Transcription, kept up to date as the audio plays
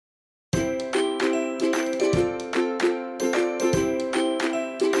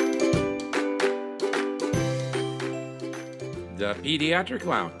The Pediatric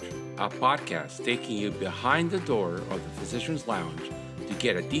Lounge, a podcast taking you behind the door of the physician's lounge to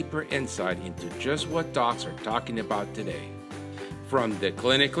get a deeper insight into just what docs are talking about today. From the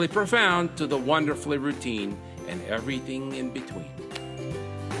clinically profound to the wonderfully routine and everything in between.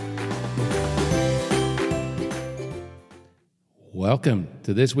 Welcome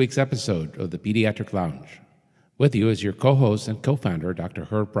to this week's episode of the Pediatric Lounge. With you is your co-host and co-founder, Dr.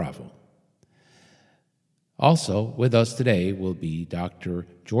 Herb Bravo. Also with us today will be Dr.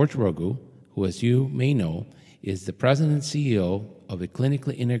 George Rogu, who, as you may know, is the president and CEO of a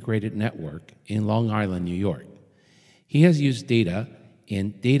clinically integrated network in Long Island, New York. He has used data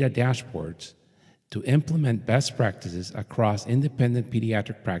in data dashboards to implement best practices across independent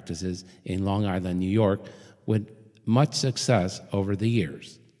pediatric practices in Long Island, New York, with much success over the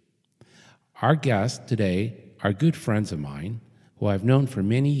years. Our guests today are good friends of mine who I've known for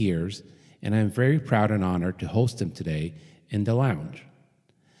many years, and I'm very proud and honored to host them today in the lounge.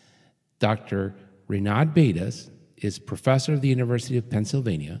 Dr. Rinad Beidas is professor of the University of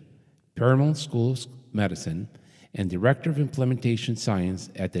Pennsylvania, Perelman School of Medicine, and Director of Implementation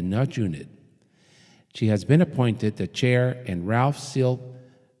Science at the Nudge Unit. She has been appointed the chair and Ralph Seal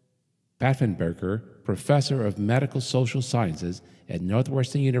Paffenbarger Professor of Medical Social Sciences at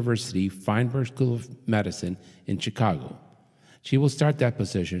Northwestern University Feinberg School of Medicine in Chicago. She will start that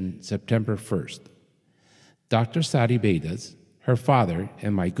position September 1st. Dr. Sary Beidas, her father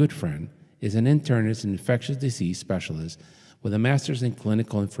and my good friend, is an internist and infectious disease specialist with a master's in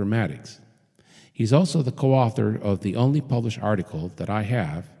clinical informatics. He's also the co-author of the only published article that I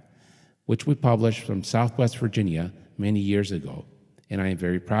have, which we published from Southwest Virginia many years ago, and I am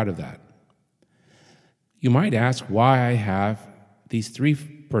very proud of that. You might ask why I have these three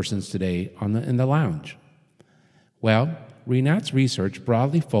persons today in the lounge. Well, Rinad's research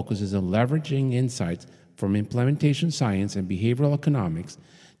broadly focuses on leveraging insights from implementation science and behavioral economics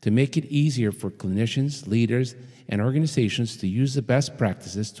to make it easier for clinicians, leaders, and organizations to use the best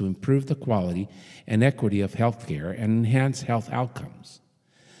practices to improve the quality and equity of healthcare and enhance health outcomes.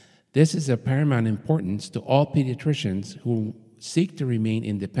 This is of paramount importance to all pediatricians who seek to remain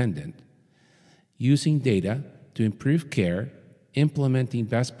independent, using data to improve care, implementing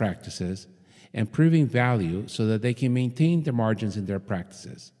best practices, and proving value so that they can maintain the margins in their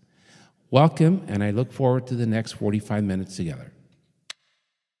practices. Welcome, and I look forward to the next 45 minutes together.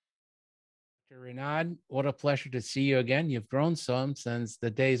 Dr. Rinad, what a pleasure to see you again. You've grown some since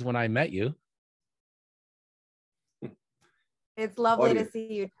the days when I met you. It's lovely to see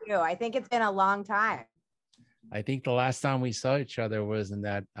you too. I think it's been a long time. I think the last time we saw each other was in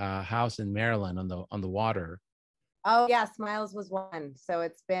that house in Maryland on the water. Oh yes, Miles was one. So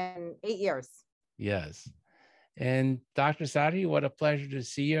it's been 8 years. Yes. And Dr. Sary, what a pleasure to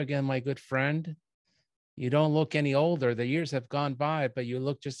see you again, my good friend. You don't look any older. The years have gone by, but you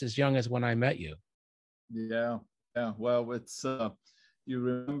look just as young as when I met you. Yeah. Well, it's you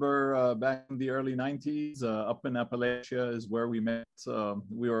remember back in the early 90s, up in Appalachia is where we met.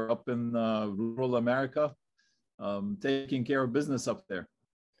 We were up in rural America, taking care of business up there.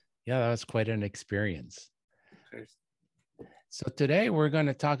 Yeah, that was quite an experience. So today we're going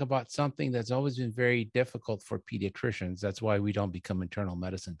to talk about something that's always been very difficult for pediatricians. That's why we don't become internal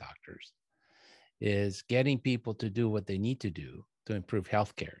medicine doctors, is getting people to do what they need to do to improve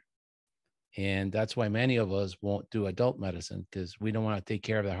healthcare. And that's why many of us won't do adult medicine, because we don't want to take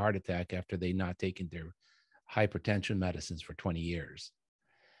care of the heart attack after they've not taken their hypertension medicines for 20 years.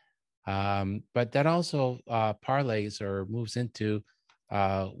 But that also parlays or moves into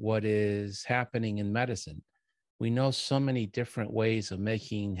what is happening in medicine. We know so many different ways of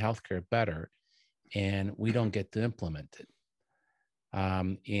making healthcare better, and we don't get to implement it.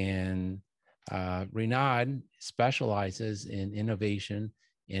 Rinad specializes in innovation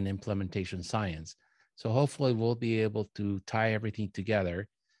and implementation science. So hopefully we'll be able to tie everything together.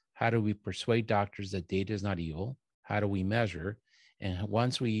 How do we persuade doctors that data is not evil? How do we measure? And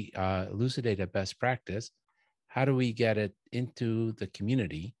once we elucidate a best practice, how do we get it into the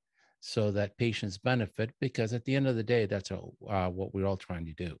community so that patients benefit? Because at the end of the day, that's what we're all trying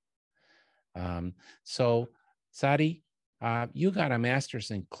to do. So Sary, you got a master's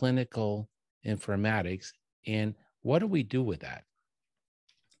in clinical informatics, and what do we do with that?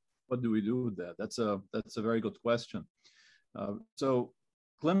 What do we do with that? That's a very good question. So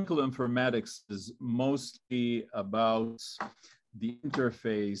clinical informatics is mostly about the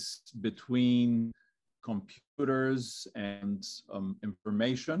interface between computers and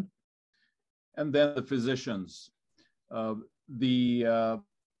information, and then the physicians. The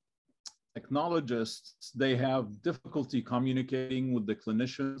technologists, they have difficulty communicating with the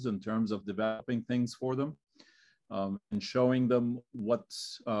clinicians in terms of developing things for them. and showing them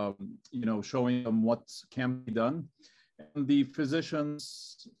showing them what can be done. And the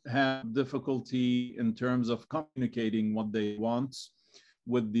physicians have difficulty in terms of communicating what they want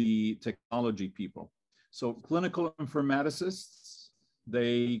with the technology people. So clinical informaticists,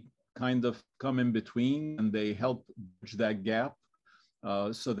 they kind of come in between and they help bridge that gap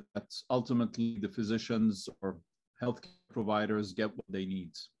so that ultimately the physicians or healthcare providers get what they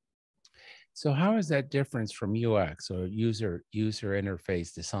need. So how is that different from UX or user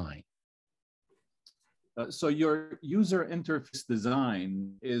interface design? So your user interface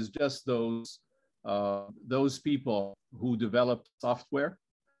design is just those people who develop software.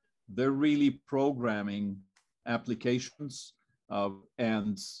 They're really programming applications,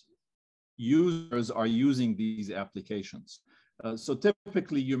 and users are using these applications. So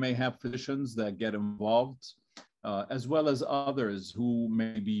typically you may have physicians that get involved, as well as others who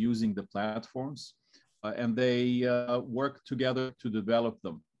may be using the platforms, and they work together to develop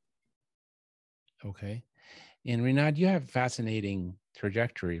them. Okay. And Rinad, you have a fascinating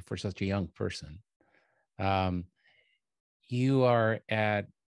trajectory for such a young person. You are at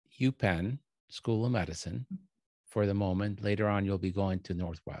UPenn School of Medicine for the moment. Later on, you'll be going to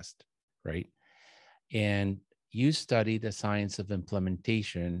Northwest, right? And you study the science of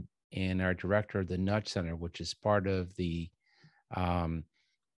implementation and are director of the Nudge Center, which is part of the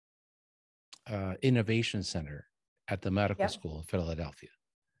Innovation Center at the Medical School of Philadelphia.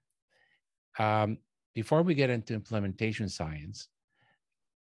 Before we get into implementation science,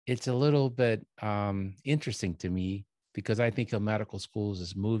 it's a little bit interesting to me because I think of medical schools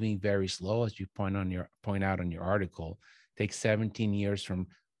as moving very slow, as you point out on your article. It takes 17 years from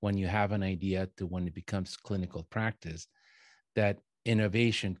when you have an idea to when it becomes clinical practice. That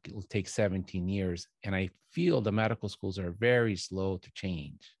innovation will take 17 years. And I feel the medical schools are very slow to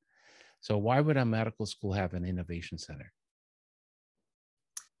change. So why would a medical school have an innovation center?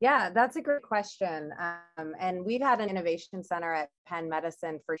 Yeah, that's a great question. And we've had an innovation center at Penn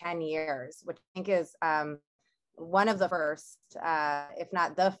Medicine for 10 years, which I think is one of the first, if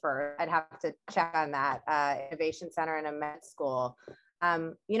not the first. I'd have to check on that, innovation center in a med school.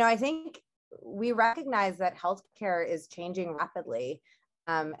 I think we recognize that healthcare is changing rapidly,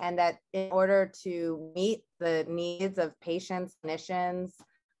 and that in order to meet the needs of patients, clinicians,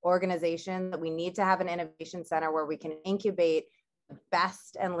 organizations, that we need to have an innovation center where we can incubate the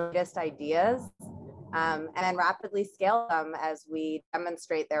best and latest ideas, and then rapidly scale them as we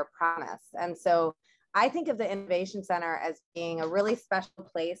demonstrate their promise. And so I think of the Innovation Center as being a really special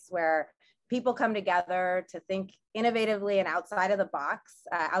place where people come together to think innovatively and outside of the box,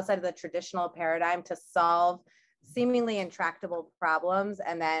 outside of the traditional paradigm, to solve seemingly intractable problems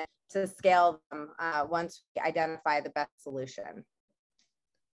and then to scale them once we identify the best solution.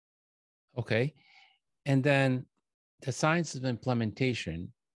 Okay. And then the science of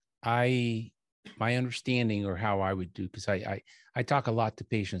implementation, my understanding, or how I would do, because I talk a lot to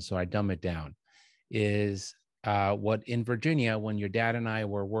patients, so I dumb it down, is what in Virginia, when your dad and I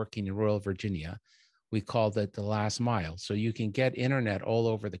were working in rural Virginia, we called it the last mile. So you can get internet all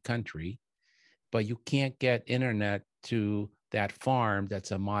over the country, but you can't get internet to that farm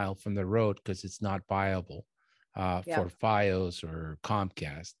that's a mile from the road because it's not viable for Fios or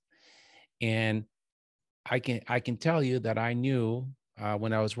Comcast. And I can tell you that I knew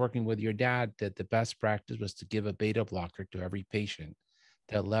when I was working with your dad that the best practice was to give a beta blocker to every patient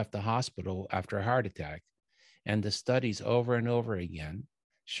that left the hospital after a heart attack. And the studies over and over again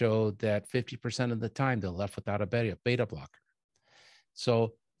showed that 50% of the time they're left without a beta blocker.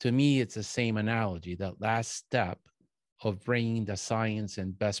 So to me, it's the same analogy, that last step of bringing the science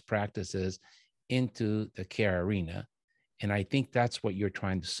and best practices into the care arena. And I think that's what you're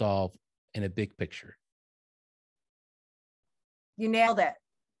trying to solve in a big picture. You nailed it.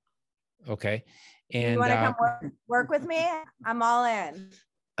 Okay. And you want to come work with me? I'm all in.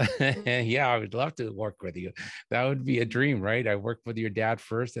 Yeah, I would love to work with you. That would be a dream, right? I work with your dad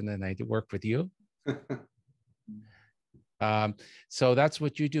first and then I work with you. So that's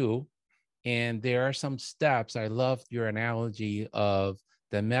what you do. And there are some steps. I love your analogy of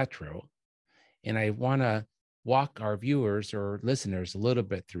the metro. And I want to walk our viewers or listeners a little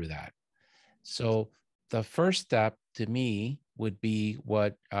bit through that. So the first step to me would be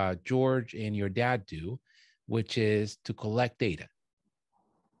what George and your dad do, which is to collect data.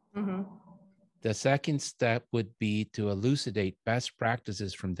 Mm-hmm. The second step would be to elucidate best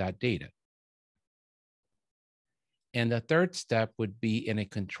practices from that data. And the third step would be in a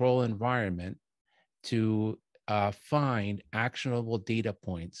control environment to find actionable data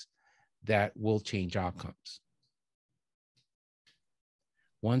points that will change outcomes.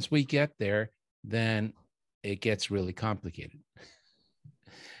 Once we get there, then it gets really complicated.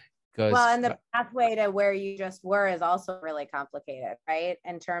 Well, and the pathway to where you just were is also really complicated, right?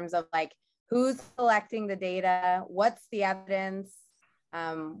 In terms of like, who's collecting the data? What's the evidence?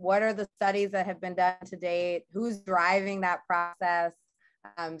 What are the studies that have been done to date? Who's driving that process?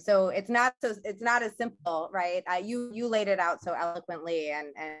 So it's not as simple, right? You laid it out so eloquently and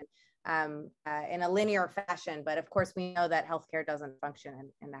in a linear fashion, but of course we know that healthcare doesn't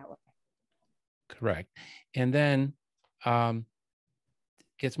function in that way. Correct. And then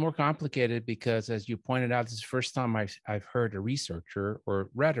it's more complicated because, as you pointed out, this is the first time I've heard a researcher or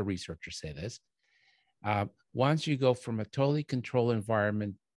read a researcher say this. Once you go from a totally controlled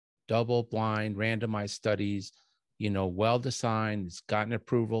environment, double-blind, randomized studies, well-designed, it's gotten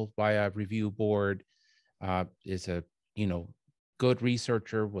approval by a review board, is a, good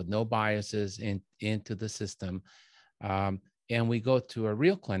researcher with no biases into the system. And we go to a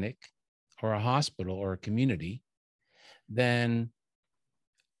real clinic or a hospital or a community, then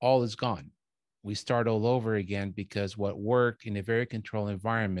all is gone. We start all over again because what worked in a very controlled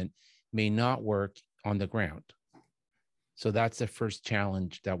environment may not work on the ground. So that's the first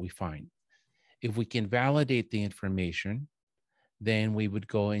challenge that we find. If we can validate the information, then we would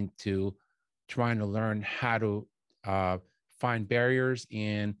go into trying to learn how to find barriers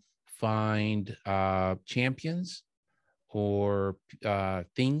and find champions or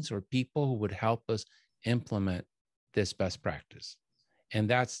things or people who would help us implement this best practice. And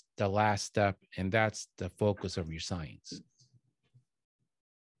that's the last step, and that's the focus of your science.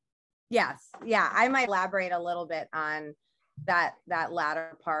 Yes. Yeah. I might elaborate a little bit on that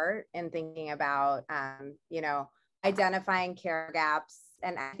latter part in thinking about, identifying care gaps.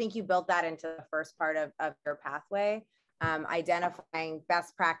 And I think you built that into the first part of your pathway, identifying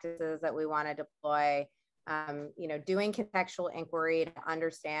best practices that we want to deploy, doing contextual inquiry to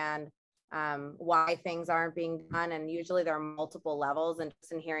understand why things aren't being done. And usually there are multiple levels. And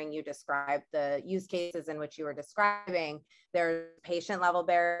just in hearing you describe the use cases in which you were describing, there's patient level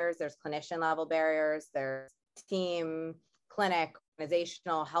barriers, there's clinician level barriers, there's team, clinic,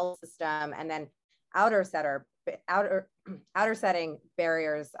 organizational, health system, and then outer setting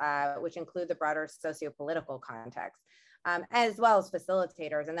barriers, which include the broader socio-political context, as well as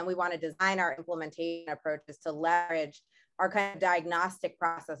facilitators. And then we want to design our implementation approaches to leverage our kind of diagnostic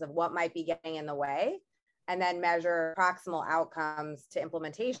process of what might be getting in the way, and then measure proximal outcomes to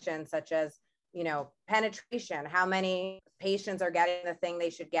implementation, such as, penetration, how many patients are getting the thing they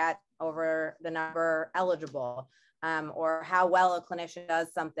should get over the number eligible, or how well a clinician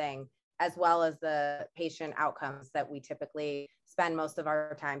does something, as well as the patient outcomes that we typically spend most of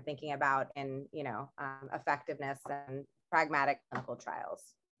our time thinking about in, effectiveness and pragmatic clinical trials.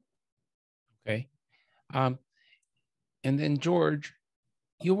 Okay. And then, George,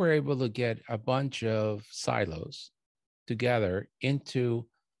 you were able to get a bunch of silos together into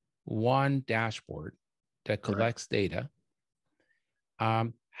one dashboard that collects data.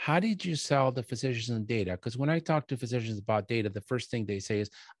 How did you sell the physicians data? Because when I talk to physicians about data, the first thing they say is,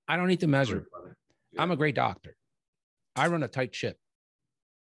 I don't need to measure. I'm a great doctor. I run a tight ship.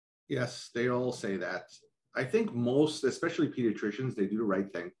 Yes, they all say that. I think most, especially pediatricians, they do the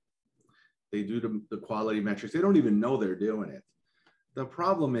right thing. They do the quality metrics. They don't even know they're doing it. The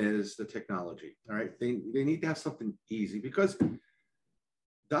problem is the technology, all right? They need to have something easy because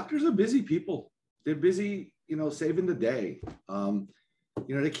doctors are busy people. They're busy, saving the day.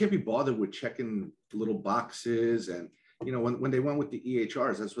 They can't be bothered with checking little boxes. And, when they went with the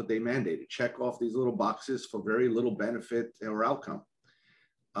EHRs, that's what they mandated. Check off these little boxes for very little benefit or outcome.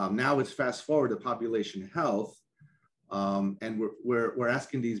 Now it's fast forward to population health. And we're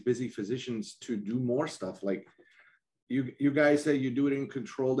asking these busy physicians to do more stuff. Like you guys say you do it in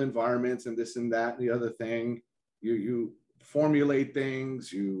controlled environments and this and that and the other thing. You formulate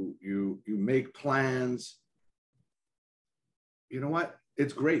things. You make plans. You know what?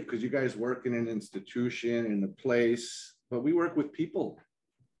 It's great because you guys work in an institution, in a place, but we work with people.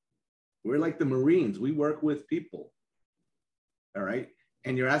 We're like the Marines. We work with people. All right.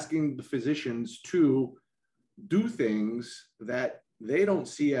 And you're asking the physicians to do things that they don't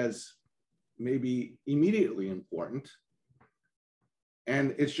see as maybe immediately important.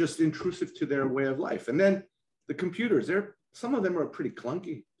 And it's just intrusive to their way of life. And then the computers, some of them are pretty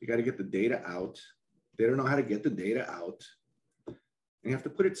clunky. You got to get the data out. They don't know how to get the data out. And you have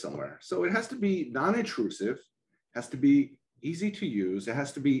to put it somewhere. So it has to be non-intrusive, has to be easy to use. It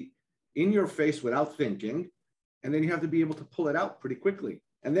has to be in your face without thinking. And then you have to be able to pull it out pretty quickly.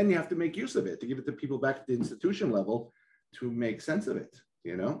 And then you have to make use of it to give it to people back at the institution level to make sense of it,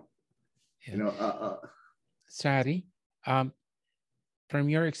 Yeah. Sary, from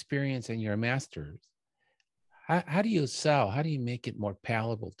your experience and your master's, How do you sell? How do you make it more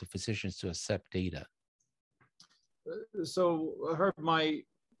palatable to physicians to accept data? So, Herb, my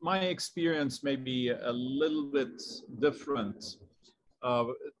experience may be a little bit different.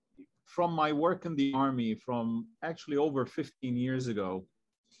 From my work in the Army, from actually over 15 years ago,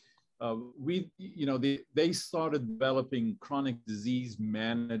 they started developing chronic disease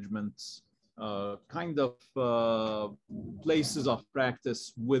management kind of places of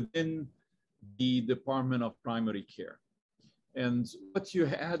practice within the Department of Primary Care. And what you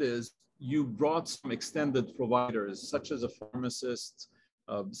had is you brought some extended providers, such as a pharmacist,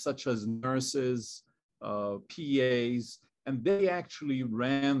 such as nurses, PAs, and they actually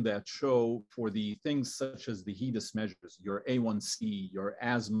ran that show for the things such as the HEDIS measures, your A1C, your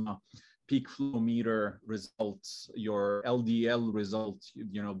asthma, peak flow meter results, your LDL results,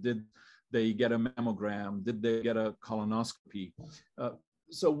 did they get a mammogram? Did they get a colonoscopy?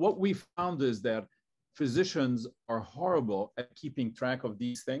 So what we found is that physicians are horrible at keeping track of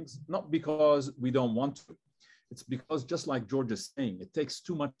these things, not because we don't want to. It's because, just like George is saying, it takes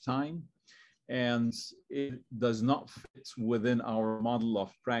too much time and it does not fit within our model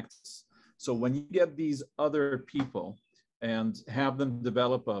of practice. So when you get these other people and have them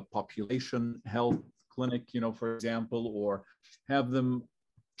develop a population health clinic, for example, or have them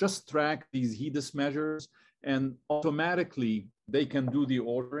just track these HEDIS measures, and automatically they can do the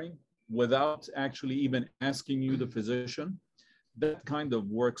ordering without actually even asking you, the physician, that kind of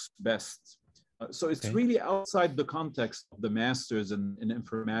works best. So it's really outside the context of the masters in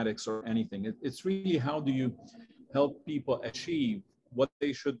informatics or anything. It's really, how do you help people achieve what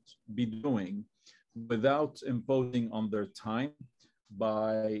they should be doing without imposing on their time,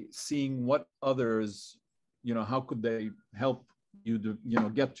 by seeing what others, how could they help you to,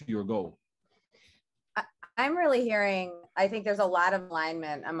 get to your goal. I'm really hearing, I think there's a lot of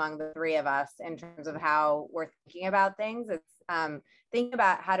alignment among the three of us in terms of how we're thinking about things. It's thinking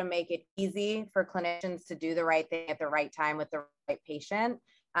about how to make it easy for clinicians to do the right thing at the right time with the right patient.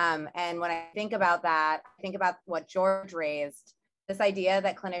 And when I think about that, I think about what George raised, this idea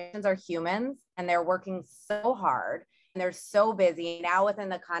that clinicians are humans and they're working so hard and they're so busy. Now within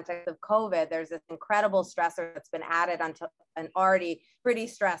the context of COVID, there's this incredible stressor that's been added onto an already pretty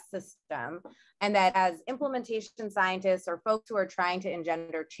stressed system. And that as implementation scientists or folks who are trying to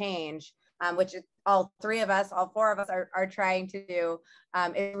engender change, which all four of us are trying to do,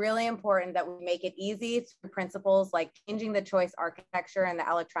 it's really important that we make it easy through principles like changing the choice architecture and the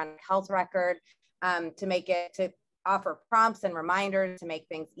electronic health record, to offer prompts and reminders to make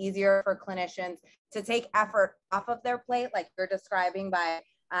things easier for clinicians, to take effort off of their plate, like you're describing, by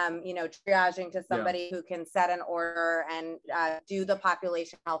triaging to somebody who can set an order and do the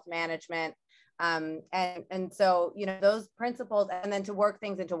population health management. And so, those principles, and then to work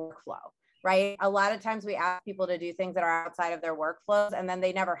things into workflow, right? A lot of times we ask people to do things that are outside of their workflows, and then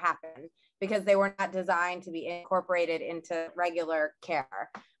they never happen because they were not designed to be incorporated into regular care.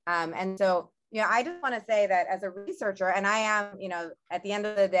 And so, I just want to say that as a researcher, and I am, at the end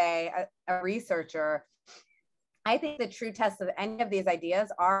of the day, a researcher, I think the true tests of any of these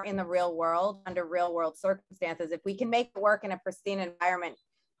ideas are in the real world, under real world circumstances. If we can make it work in a pristine environment,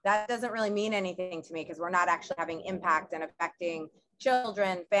 that doesn't really mean anything to me, because we're not actually having impact and affecting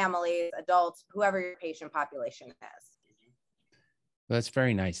children, families, adults, whoever your patient population is. That's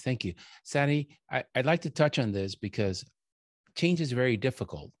very nice. Thank you. Sary, I'd like to touch on this because change is very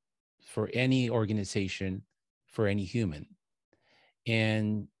difficult for any organization, for any human.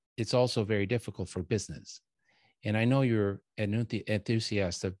 And it's also very difficult for business. And I know you're an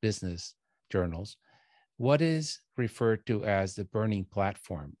enthusiast of business journals. What is referred to as the burning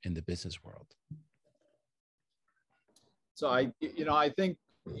platform in the business world? So I think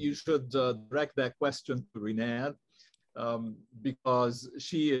you should direct that question to Rinad, because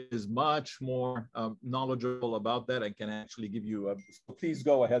she is much more knowledgeable about that and can actually give you a, so please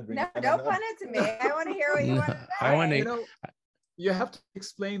go ahead, Rinad. No, don't pun it to me. I want to hear what you want to say. You have to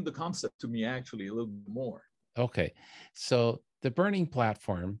explain the concept to me actually a little bit more. Okay. So the burning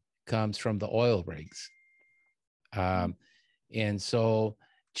platform comes from the oil rigs. And so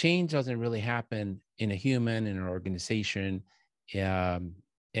change doesn't really happen in a human, in an organization,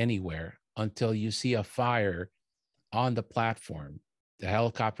 anywhere, until you see a fire on the platform. The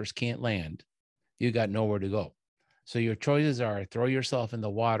helicopters can't land. You got nowhere to go. So your choices are throw yourself in the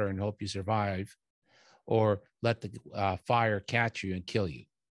water and hope you survive, or let the fire catch you and kill you.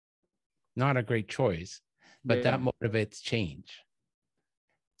 Not a great choice, but that motivates change.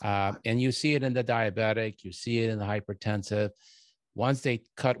 And you see it in the diabetic, you see it in the hypertensive. Once they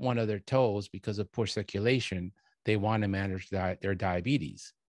cut one of their toes because of poor circulation, they want to manage their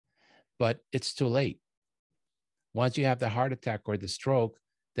diabetes, but it's too late. Once you have the heart attack or the stroke,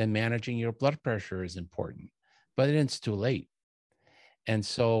 then managing your blood pressure is important, but then it's too late. And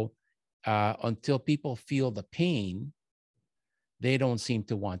so until people feel the pain, they don't seem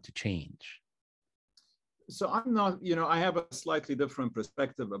to want to change. So I'm not, I have a slightly different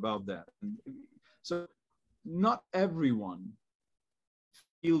perspective about that. So not everyone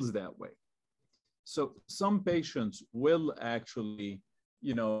feels that way. So some patients will actually,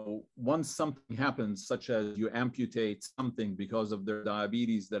 once something happens, such as you amputate something because of their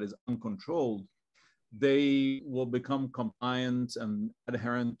diabetes that is uncontrolled, they will become compliant and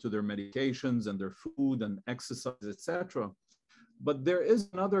adherent to their medications and their food and exercise, etc. But there is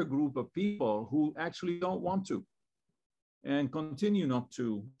another group of people who actually don't want to and continue not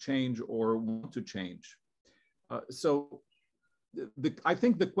to change or want to change. I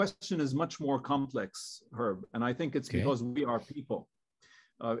think the question is much more complex, Herb, and I think it's because we are people.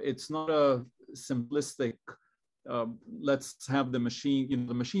 It's not a simplistic, let's have the machine,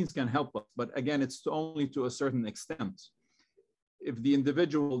 the machines can help us, but again, it's only to a certain extent. If the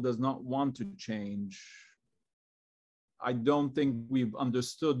individual does not want to change, I don't think we've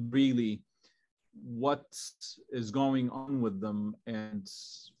understood really what is going on with them and,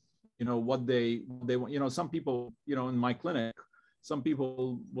 what they want. Some people, in my clinic, some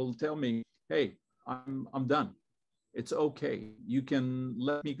people will tell me, hey, I'm done. It's okay. You can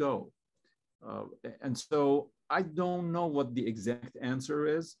let me go. And so I don't know what the exact answer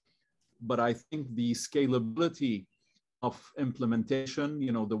is, but I think the scalability of implementation,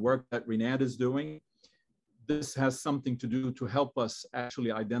 the work that Rinad is doing, this has something to do to help us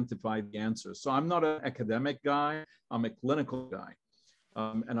actually identify the answers. So I'm not an academic guy, I'm a clinical guy.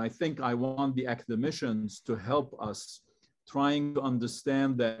 And I think I want the academicians to help us trying to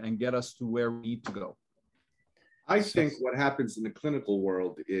understand that and get us to where we need to go. I think what happens in the clinical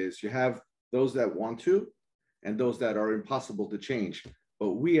world is you have those that want to and those that are impossible to change.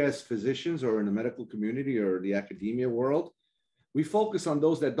 But we as physicians or in the medical community or the academia world, we focus on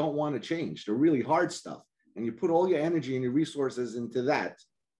those that don't want to change, the really hard stuff. And you put all your energy and your resources into that,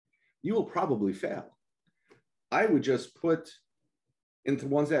 you will probably fail. I would just put into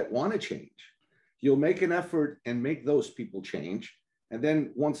ones that want to change. You'll make an effort and make those people change. And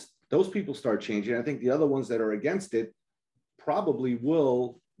then once those people start changing, I think the other ones that are against it probably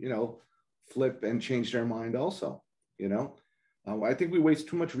will, flip and change their mind also, I think we waste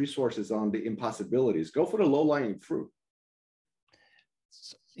too much resources on the impossibilities. Go for the low-lying fruit.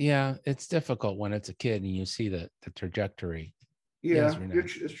 Yeah, it's difficult when it's a kid and you see the trajectory. Yeah,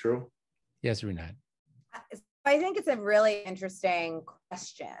 yes, it's true. Yes, Rinad. I think it's a really interesting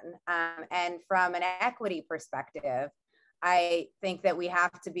question. And from an equity perspective, I think that we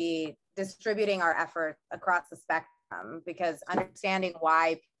have to be distributing our efforts across the spectrum, because understanding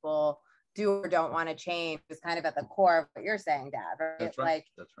why people do or don't want to change is kind of at the core of what you're saying, Dad, right? That's right. Like,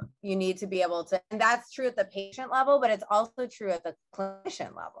 that's right. You need to be able to, and that's true at the patient level, but it's also true at the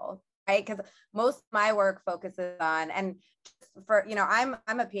clinician level, right? Because most of my work focuses on, and for, I'm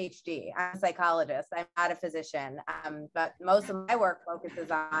a PhD, I'm a psychologist, I'm not a physician, but most of my work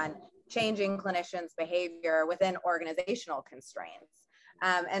focuses on changing clinicians' behavior within organizational constraints.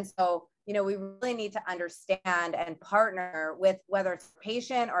 And so, we really need to understand and partner with, whether it's a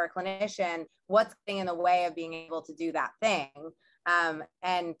patient or a clinician, what's getting in the way of being able to do that thing.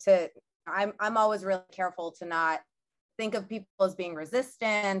 And I'm always really careful to not think of people as being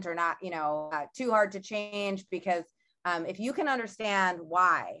resistant or not, too hard to change, because if you can understand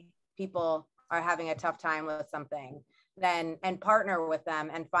why people are having a tough time with something, then, and partner with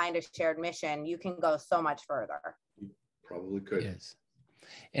them and find a shared mission, you can go so much further. You probably could. Yes.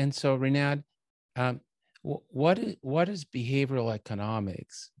 And so, Rinad, what is behavioral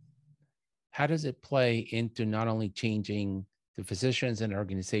economics? How does it play into not only changing the physicians and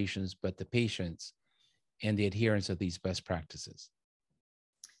organizations, but the patients and the adherence of these best practices?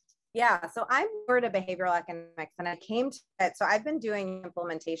 Yeah, so I'm newer to behavioral economics, and I came to it. So I've been doing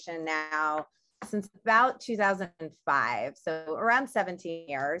implementation now since about 2005, so around 17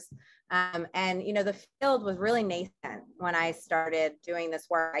 years. And, the field was really nascent when I started doing this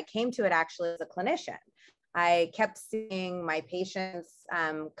work. I came to it actually as a clinician. I kept seeing my patients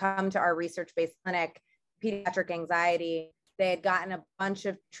come to our research-based clinic, pediatric anxiety. They had gotten a bunch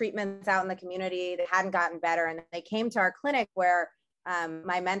of treatments out in the community that hadn't gotten better. And they came to our clinic where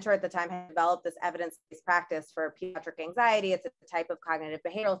my mentor at the time had developed this evidence-based practice for pediatric anxiety. It's a type of cognitive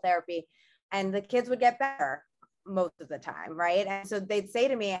behavioral therapy. And the kids would get better most of the time, right? And so they'd say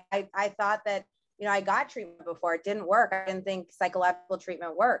to me, I thought that, I got treatment before, it didn't work. I didn't think psychological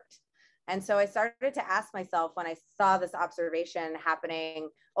treatment worked. And so I started to ask myself, when I saw this observation happening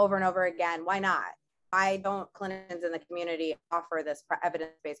over and over again, why not? why don't clinicians in the community offer this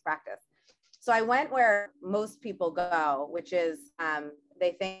evidence-based practice? So I went where most people go, which is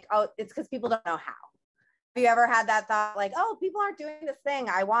they think, oh, it's because people don't know how. Have you ever had that thought like, oh, people aren't doing this thing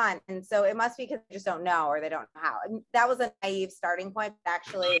I want, and so it must be because they just don't know or they don't know how? And that was a naive starting point. But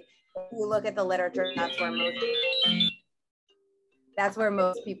actually, if you look at the literature, that's where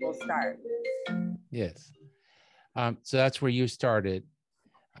most people start. Yes. So that's where you started.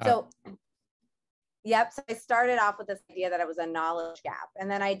 Yep. So I started off with this idea that it was a knowledge gap. And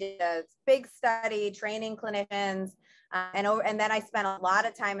then I did a big study training clinicians. And then I spent a lot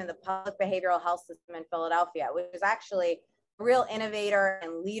of time in the public behavioral health system in Philadelphia, which is actually a real innovator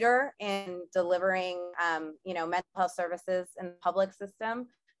and leader in delivering, mental health services in the public system.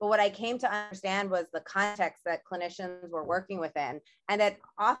 But what I came to understand was the context that clinicians were working within. And that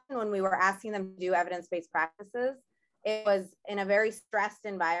often when we were asking them to do evidence-based practices, it was in a very stressed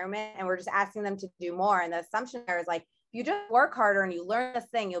environment and we're just asking them to do more. And the assumption there is like, if you just work harder and you learn this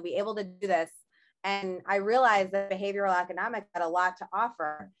thing, you'll be able to do this. And I realized that behavioral economics had a lot to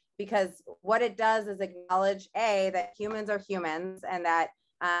offer, because what it does is acknowledge, A, that humans are humans and that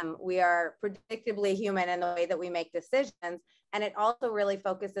we are predictably human in the way that we make decisions. And it also really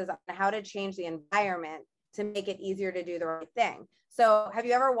focuses on how to change the environment to make it easier to do the right thing. So have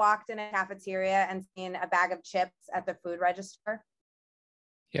you ever walked in a cafeteria and seen a bag of chips at the food register?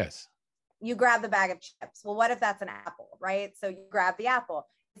 Yes. You grab the bag of chips. Well, what if that's an apple, right? So you grab the apple.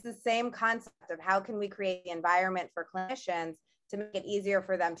 It's the same concept of how can we create the environment for clinicians to make it easier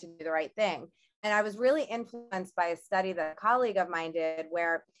for them to do the right thing. And I was really influenced by a study that a colleague of mine did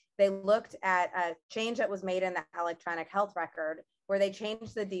where they looked at a change that was made in the electronic health record, where they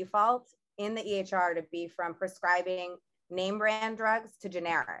changed the default in the EHR to be from prescribing name brand drugs to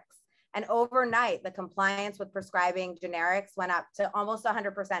generics. And overnight, the compliance with prescribing generics went up to almost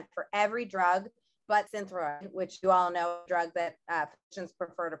 100% for every drug but Synthroid, which you all know, a drug that physicians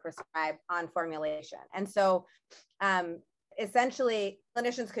prefer to prescribe on formulation. And so essentially,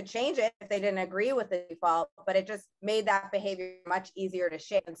 clinicians could change it if they didn't agree with the default, but it just made that behavior much easier to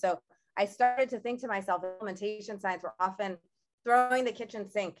shape. And so I started to think to myself, implementation science, we're often throwing the kitchen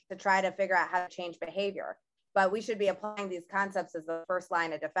sink to try to figure out how to change behavior. But we should be applying these concepts as the first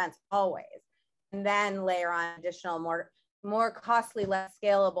line of defense always, and then layer on additional more costly, less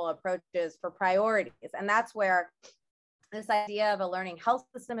scalable approaches for priorities. And that's where this idea of a learning health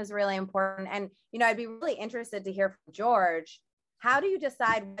system is really important. And, I'd be really interested to hear from George, how do you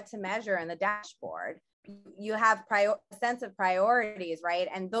decide what to measure in the dashboard? You have a sense of priorities, right?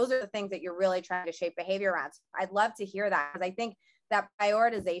 And those are the things that you're really trying to shape behavior around. So I'd love to hear that, because I think that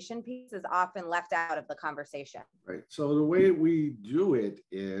prioritization piece is often left out of the conversation. Right. So the way we do it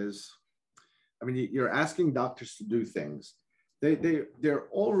is, you're asking doctors to do things. They're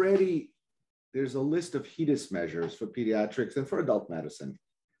already, there's a list of HEDIS measures for pediatrics and for adult medicine.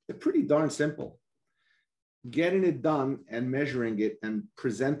 They're pretty darn simple. Getting it done and measuring it and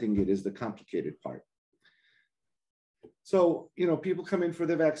presenting it is the complicated part. So, people come in for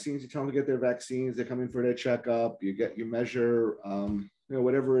their vaccines, you tell them to get their vaccines, they come in for their checkup, you measure,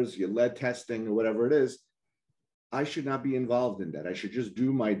 whatever it is, your lead testing or whatever it is. I should not be involved in that. I should just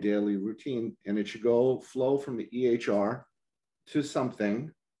do my daily routine, and it should flow from the EHR to something,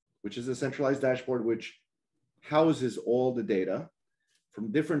 which is a centralized dashboard, which houses all the data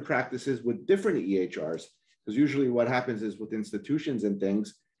from different practices with different EHRs. Because usually what happens is with institutions and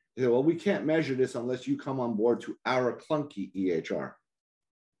things, they say, well, we can't measure this unless you come on board to our clunky EHR.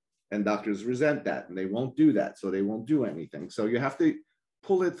 And doctors resent that, and they won't do that. So they won't do anything. So you have to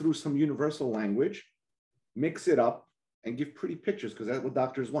pull it through some universal language, mix it up, and give pretty pictures, because that's what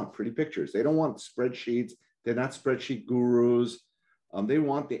doctors want, pretty pictures. They don't want spreadsheets. They're not spreadsheet gurus. They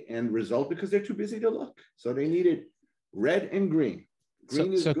want the end result because they're too busy to look. So they need it red and green.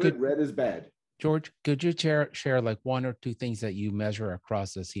 Green is good, red is bad. George, could you share like one or two things that you measure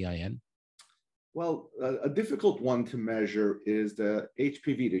across the CIN? Well, a difficult one to measure is the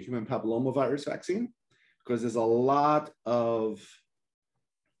HPV, the human papillomavirus vaccine, because there's a lot of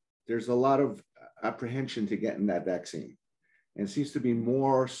apprehension to getting that vaccine. And it seems to be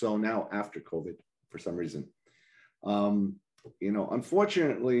more so now after COVID for some reason.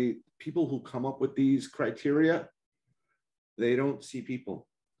 Unfortunately, people who come up with these criteria, they don't see people.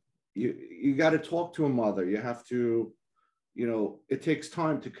 You got to talk to a mother. You have to, it takes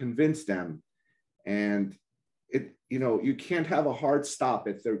time to convince them. And you can't have a hard stop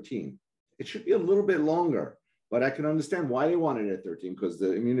at 13. It should be a little bit longer, but I can understand why they want it at 13, because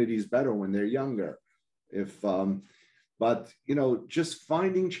the immunity is better when they're younger. But just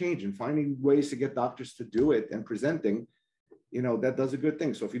finding change and finding ways to get doctors to do it and presenting, that does a good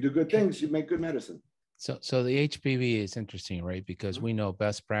thing. So if you do good things, you make good medicine. So the HPV is interesting, right? Because we know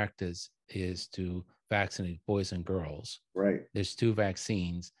best practice is to vaccinate boys and girls. Right. There's 2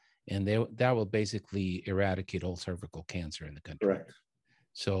 vaccines, and that will basically eradicate all cervical cancer in the country. Correct.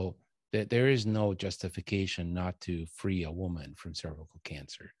 So there is no justification not to free a woman from cervical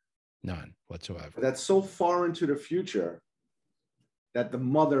cancer. None whatsoever. But that's so far into the future that the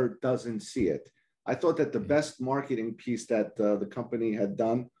mother doesn't see it. I thought that the best marketing piece that the company had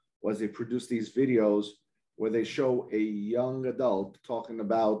done was they produced these videos where they show a young adult talking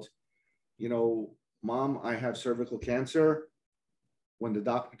about, you know, Mom, I have cervical cancer. When the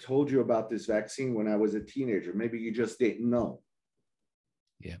doctor told you about this vaccine when I was a teenager, maybe you just didn't know.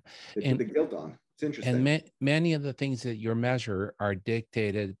 Yeah. They put the guilt on. It's interesting. And many of the things that you measure are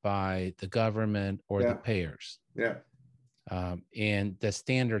dictated by the government or the payers. Yeah. And the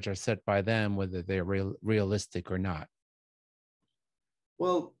standards are set by them, whether they're realistic or not.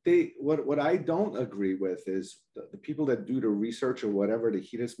 Well, what I don't agree with is the people that do the research or whatever, the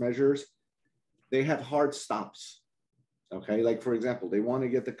HEDIS measures, they have hard stops. Okay, like for example, they want to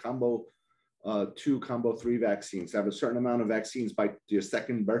get the combo 2, combo 3 vaccines, have a certain amount of vaccines by your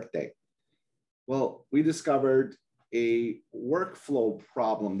 2nd birthday. Well, we discovered a workflow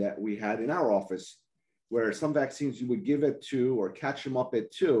problem that we had in our office where some vaccines you would give at 2 or catch them up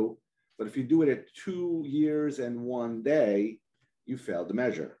at 2, but if you do it at 2 years and 1 day, you failed the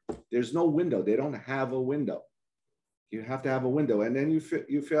measure. There's no window. They don't have a window. You have to have a window, and then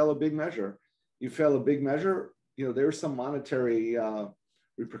you fail a big measure. You fail a big measure, you know, there's some monetary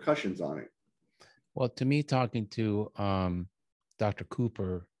repercussions on it. Well, to me, talking to Dr.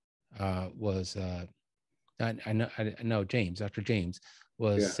 Cooper was, I know James, Dr. James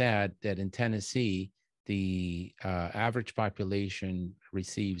was sad that in Tennessee, the average population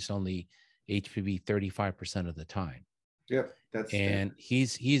receives only HPV 35% of the time. Yep,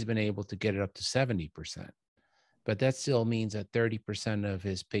 he's been able to get it up to 70%, but that still means that 30% of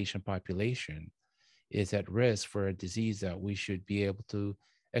his patient population is at risk for a disease that we should be able to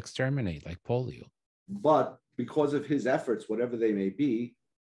exterminate, like polio. But because of his efforts, whatever they may be,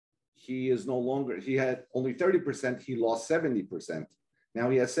 he is no longer, he had only 30%, he lost 70%. Now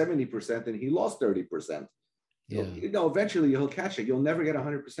he has 70% and he lost 30%. Yeah. You know, eventually he'll catch it. You'll never get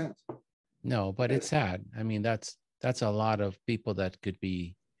 100%. No, but it's sad. I mean, that's a lot of people that could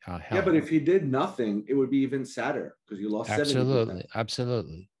be helped. Yeah, but if he did nothing, it would be even sadder because you lost 70%.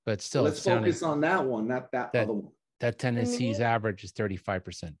 Absolutely. But still, let's focus on that one, not that other one. That Tennessee's average is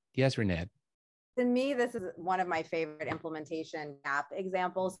 35%. Yes, Rinad. To me, this is one of my favorite implementation gap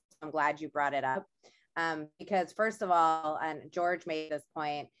examples. I'm glad you brought it up because first of all, and George made this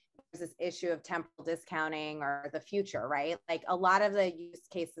point, there's this issue of temporal discounting or the future, right? Like a lot of the use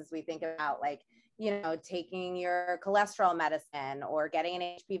cases we think about, like, you know, taking your cholesterol medicine or getting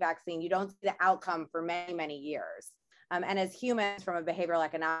an HPV vaccine, you don't see the outcome for many, many years. And as humans, from a behavioral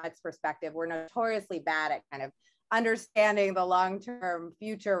economics perspective, we're notoriously bad at kind of understanding the long-term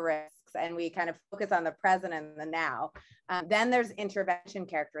future risks, and we kind of focus on the present and the now. Then there's intervention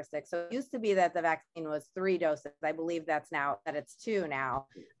characteristics. So it used to be that the vaccine was 3 doses. I believe that's now that it's 2 now,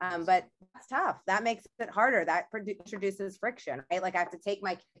 but that's tough. That makes it harder. That introduces friction, right? Like I have to take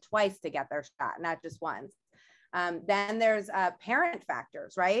my kid twice to get their shot, not just once. Then there's parent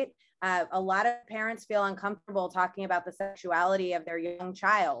factors, right? A lot of parents feel uncomfortable talking about the sexuality of their young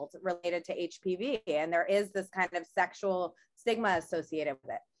child related to HPV, and there is this kind of sexual stigma associated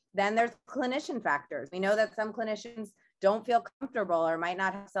with it. Then there's clinician factors. We know that some clinicians don't feel comfortable or might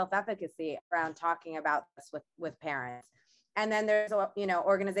not have self-efficacy around talking about this with parents. And then there's, you know,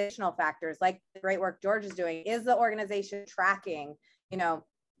 organizational factors like the great work George is doing. Is the organization tracking, you know,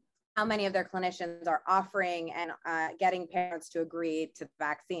 how many of their clinicians are offering and getting parents to agree to the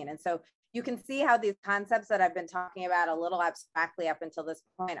vaccine? And so you can see how these concepts that I've been talking about a little abstractly up until this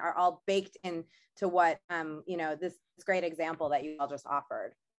point are all baked into what, you know, this great example that you all just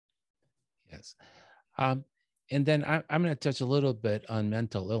offered. Yes. And then I'm going to touch a little bit on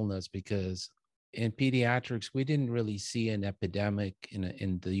mental illness because in pediatrics, we didn't really see an epidemic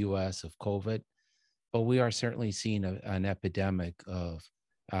in the US of COVID, but we are certainly seeing an epidemic of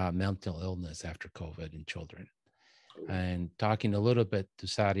mental illness after COVID in children. And talking a little bit to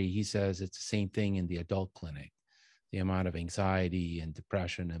Sary, he says it's the same thing in the adult clinic. The amount of anxiety and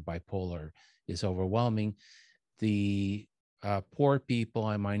depression and bipolar is overwhelming. The poor people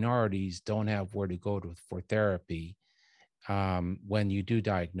and minorities don't have where to go for therapy when you do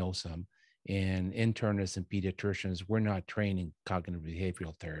diagnose them. And internists and pediatricians, we're not trained in cognitive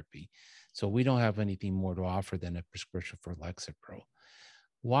behavioral therapy. So we don't have anything more to offer than a prescription for Lexapro.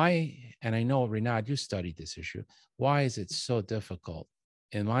 Why, and I know, Rinad, you studied this issue, why is it so difficult?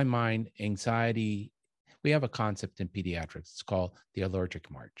 In my mind, anxiety We have a concept in pediatrics. It's called the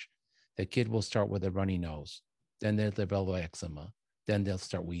allergic march. The kid will start with a runny nose, then they'll develop eczema, then they'll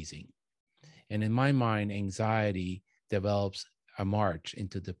start wheezing. And in my mind, anxiety develops a march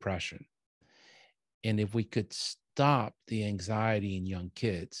into depression. And if we could stop the anxiety in young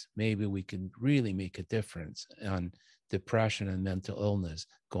kids, maybe we can really make a difference on depression and mental illness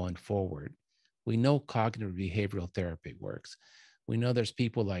going forward. We know cognitive behavioral therapy works. We know there's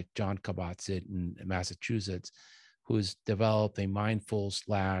people like John Kabat-Zinn in Massachusetts who's developed a mindful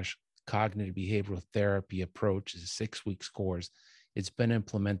 / cognitive behavioral therapy approach. It's a 6-week course. It's been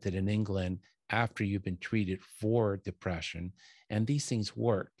implemented in England after you've been treated for depression, and these things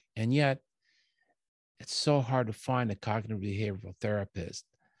work. And yet, it's so hard to find a cognitive behavioral therapist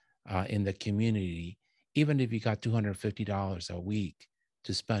in the community, even if you got $250 a week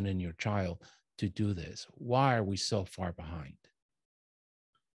to spend in your child to do this. Why are we so far behind?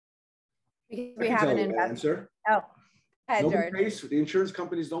 Because we haven't invested. Oh, ahead, nobody George. pays. The insurance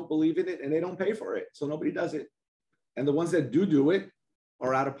companies don't believe in it, and they don't pay for it, so nobody does it. And the ones that do it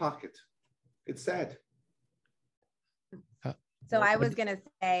are out of pocket. It's sad. So I was going to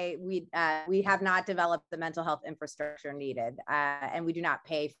say we have not developed the mental health infrastructure needed, and we do not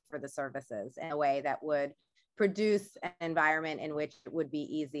pay for the services in a way that would produce an environment in which it would be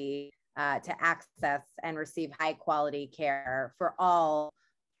easy to access and receive high quality care for all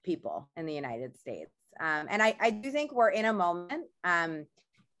people in the United States. And I do think we're in a moment.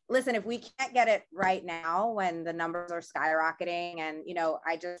 Listen, if we can't get it right now when the numbers are skyrocketing, and, you know,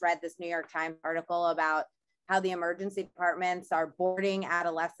 I just read this New York Times article about how the emergency departments are boarding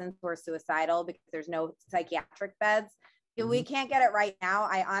adolescents who are suicidal because there's no psychiatric beds. If we can't get it right now,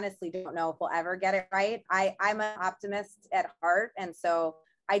 I honestly don't know if we'll ever get it right. I'm an optimist at heart. And so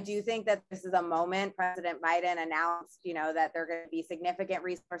I do think that this is a moment. President Biden announced, you know, that there are going to be significant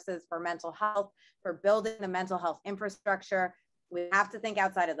resources for mental health, for building the mental health infrastructure. We have to think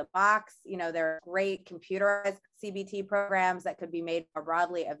outside of the box. You know, there are great computerized CBT programs that could be made more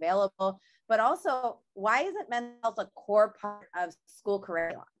broadly available. But also, why isn't mental health a core part of school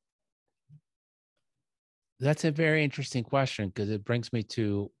curriculum? That's a very interesting question, because it brings me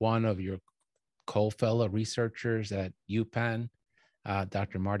to one of your co-fellow researchers at UPenn,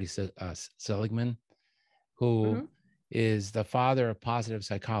 Dr. Marty Seligman, who is the father of positive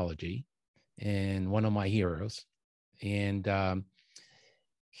psychology and one of my heroes. And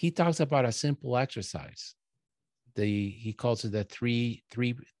he talks about a simple exercise. He calls it the three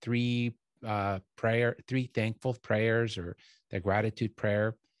thankful prayers, or the gratitude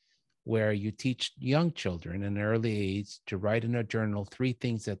prayer, where you teach young children in an early age to write in a journal 3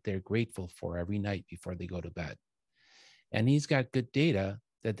 things that they're grateful for every night before they go to bed. And he's got good data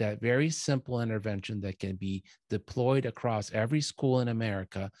that very simple intervention that can be deployed across every school in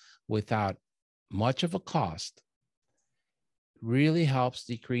America without much of a cost really helps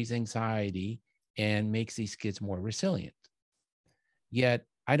decrease anxiety and makes these kids more resilient. Yet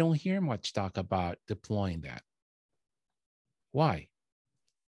I don't hear much talk about deploying that. Why?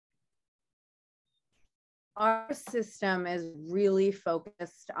 Our system is really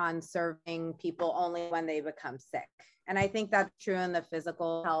focused on serving people only when they become sick. And I think that's true in the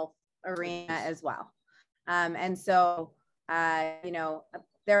physical health arena as well. And so, you know,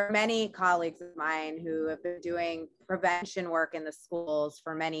 there are many colleagues of mine who have been doing prevention work in the schools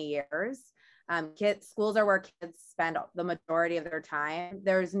for many years. Schools are where kids spend the majority of their time.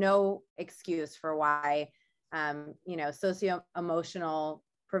 There's no excuse for why, you know, socio-emotional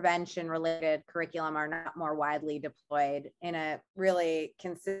prevention related curriculum are not more widely deployed in a really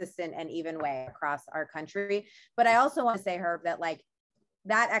consistent and even way across our country. But I also want to say, Herb, that like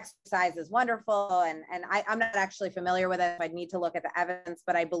that exercise is wonderful. And I'm not actually familiar with it. I'd need to look at the evidence,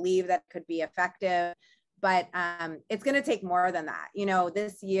 but I believe that could be effective. But it's going to take more than that. You know,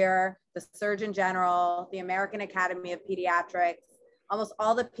 this year, the Surgeon General, the American Academy of Pediatrics, almost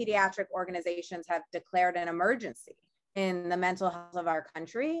all the pediatric organizations have declared an emergency in the mental health of our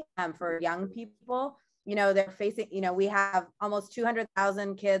country for young people. You know, they're facing, you know, we have almost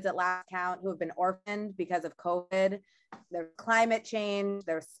 200,000 kids at last count who have been orphaned because of COVID. There's climate change,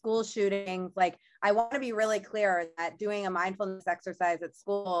 there's school shootings. Like, I want to be really clear that doing a mindfulness exercise at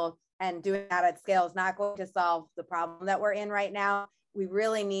school and doing that at scale is not going to solve the problem that we're in right now. We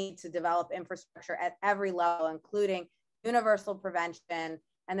really need to develop infrastructure at every level, including universal prevention,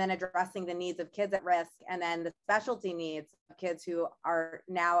 and then addressing the needs of kids at risk, and then the specialty needs of kids who are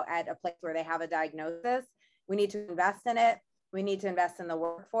now at a place where they have a diagnosis. We need to invest in it. We need to invest in the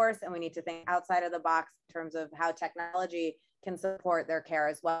workforce, and we need to think outside of the box in terms of how technology can support their care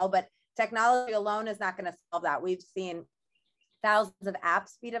as well. But technology alone is not going to solve that. We've seen thousands of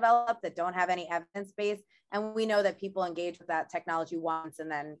apps be developed that don't have any evidence base. And we know that people engage with that technology once and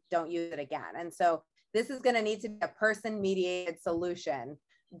then don't use it again. And so this is going to need to be a person-mediated solution,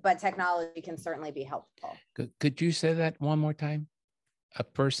 but technology can certainly be helpful. Could you say that one more time? A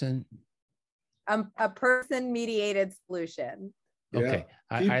person-mediated solution. Okay.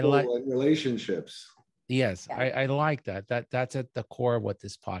 Yeah. People I like and relationships. Yes, Yeah. I like that. That's at the core of what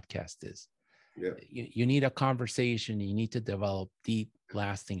this podcast is. Yeah. You need a conversation. You need to develop deep,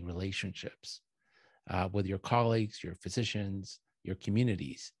 lasting relationships with your colleagues, your physicians, your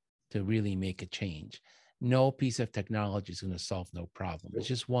communities to really make a change. No piece of technology is going to solve no problem. It's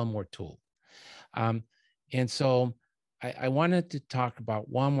just one more tool. And so I wanted to talk about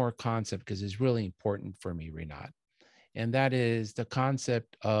one more concept because it's really important for me, Rinad, and that is the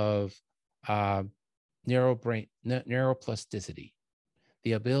concept of neuroplasticity,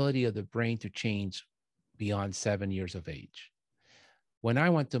 the ability of the brain to change beyond 7 years of age. When I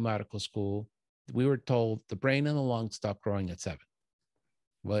went to medical school, we were told the brain and the lungs stop growing at 7.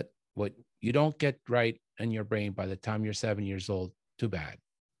 What you don't get right in your brain by the time you're 7 years old, too bad.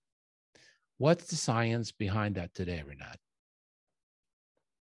 What's the science behind that today, Rinad?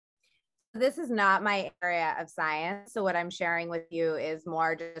 This is not my area of science. So what I'm sharing with you is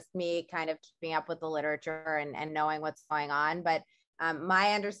more just me kind of keeping up with the literature and knowing what's going on. But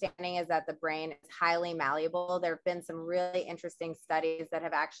my understanding is that the brain is highly malleable. There have been some really interesting studies that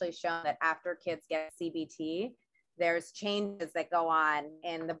have actually shown that after kids get CBT, there's changes that go on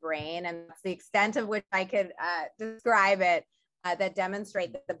in the brain. And that's the extent of which I could describe it, that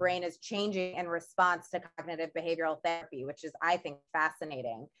demonstrate that the brain is changing in response to cognitive behavioral therapy, which is, I think,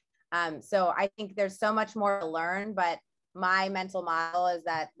 fascinating. So I think there's so much more to learn, but my mental model is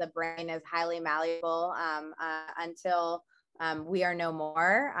that the brain is highly malleable until we are no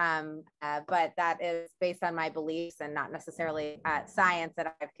more. But that is based on my beliefs and not necessarily science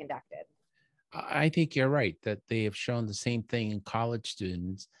that I've conducted. I think you're right that they have shown the same thing in college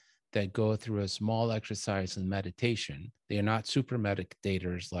students that go through a small exercise and meditation. They are not super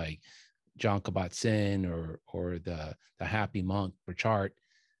meditators like John Kabat-Zinn or the happy monk Burchard.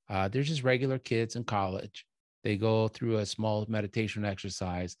 They're just regular kids in college. They go through a small meditation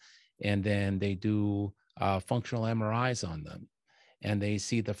exercise, and then they do functional MRIs on them. And they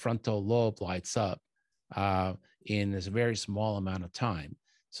see the frontal lobe lights up in this very small amount of time.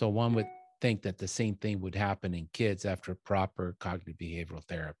 So one would think that the same thing would happen in kids after proper cognitive behavioral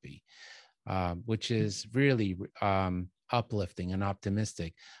therapy, which is really uplifting and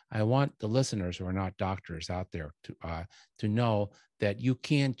optimistic. I want the listeners who are not doctors out there to know that you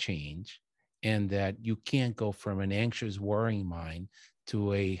can change and that you can go from an anxious, worrying mind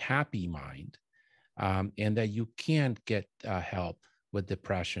to a happy mind, and that you can get help with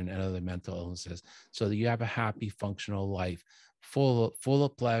depression and other mental illnesses so that you have a happy, functional life full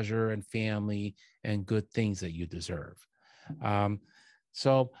of pleasure and family and good things that you deserve.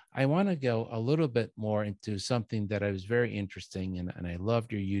 So I want to go a little bit more into something that I was very interesting in, and I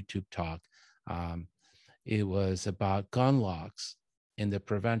loved your YouTube talk. It was about gun locks and the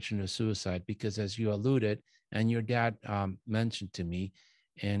prevention of suicide, because as you alluded, and your dad mentioned to me,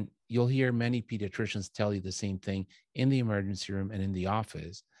 and you'll hear many pediatricians tell you the same thing in the emergency room and in the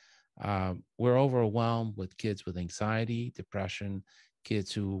office. We're overwhelmed with kids with anxiety, depression,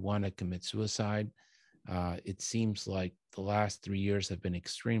 kids who want to commit suicide. It seems like the last 3 years have been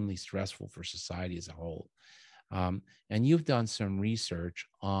extremely stressful for society as a whole. And you've done some research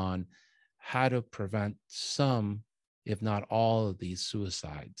on how to prevent some, if not all, of these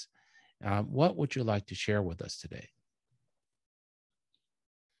suicides. What would you like to share with us today?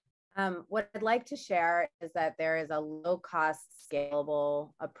 What I'd like to share is that there is a low-cost,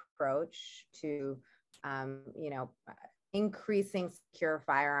 scalable approach to, increasing secure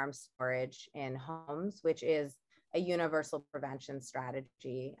firearm storage in homes, which is a universal prevention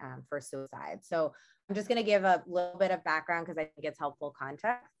strategy for suicide. So I'm just going to give a little bit of background because I think it's helpful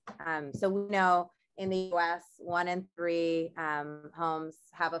context. So we know in the US, 1 in 3 homes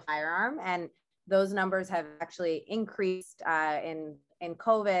have a firearm, and those numbers have actually increased in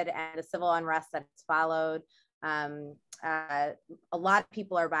COVID and the civil unrest that has followed. A lot of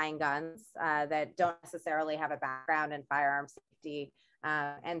people are buying guns that don't necessarily have a background in firearm safety.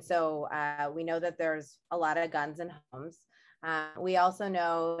 And so we know that there's a lot of guns in homes. We also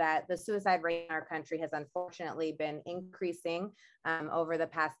know that the suicide rate in our country has unfortunately been increasing over the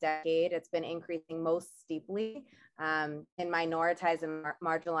past decade. It's been increasing most steeply in minoritized and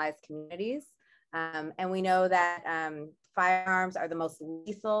marginalized communities. And we know that firearms are the most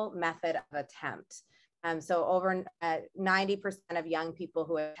lethal method of attempt. So over 90% of young people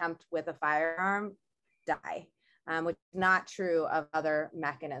who attempt with a firearm die. which is not true of other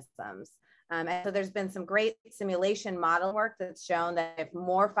mechanisms. And so there's been some great simulation model work that's shown that if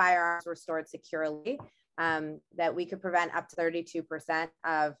more firearms were stored securely, that we could prevent up to 32%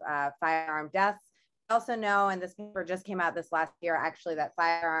 of firearm deaths. We also know, and this paper just came out this last year, actually, that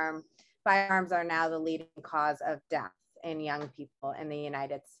firearms are now the leading cause of death in young people in the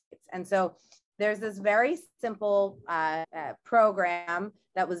United States. And so there's this very simple program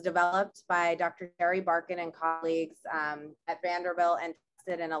that was developed by Dr. Sary Barkin and colleagues at Vanderbilt and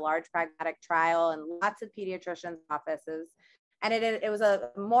tested in a large pragmatic trial in lots of pediatricians' offices. And it was a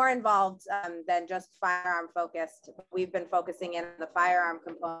more involved than just firearm focused. We've been focusing in on the firearm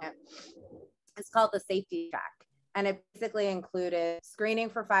component. It's called the safety check. And it basically included screening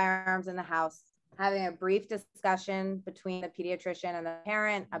for firearms in the house, having a brief discussion between the pediatrician and the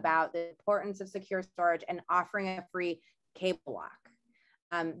parent about the importance of secure storage, and offering a free cable lock.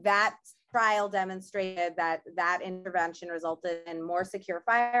 That trial demonstrated that that intervention resulted in more secure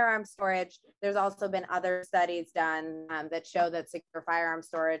firearm storage. There's also been other studies done that show that secure firearm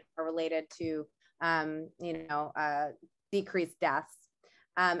storage are related to, decreased deaths.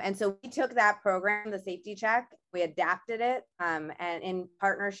 And so we took that program, the safety check, we adapted it, and in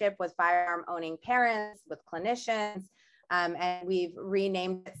partnership with firearm owning parents, with clinicians, and we've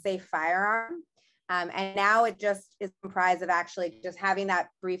renamed it Safe Firearm. And now it just is comprised of actually just having that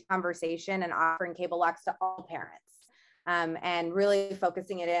brief conversation and offering cable locks to all parents, and really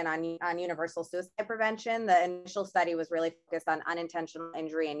focusing it in on universal suicide prevention. The initial study was really focused on unintentional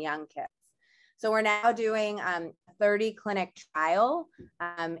injury in young kids. So we're now doing a 30 clinic trial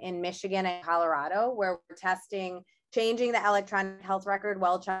in Michigan and Colorado, where we're testing changing the electronic health record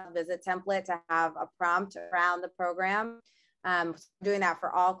well-child visit template to have a prompt around the program. Doing that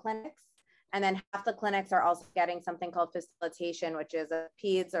for all clinics. And then half the clinics are also getting something called facilitation, which is a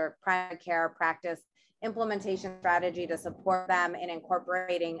PEDS or primary care practice implementation strategy to support them in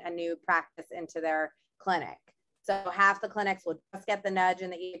incorporating a new practice into their clinic. So half the clinics will just get the nudge in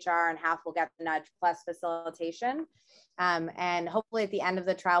the EHR and half will get the nudge plus facilitation. And hopefully at the end of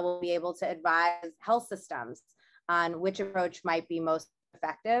the trial, we'll be able to advise health systems on which approach might be most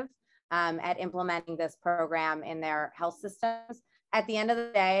effective at implementing this program in their health systems. At the end of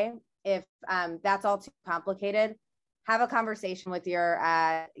the day, if that's all too complicated, have a conversation with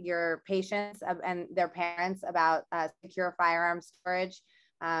your patients and their parents about secure firearm storage.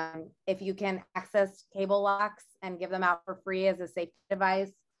 If you can access cable locks and give them out for free as a safety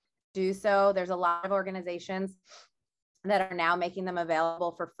device, do so. There's a lot of organizations that are now making them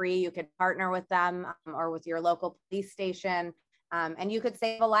available for free. You could partner with them or with your local police station, and you could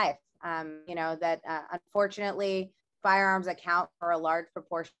save a life. Unfortunately, firearms account for a large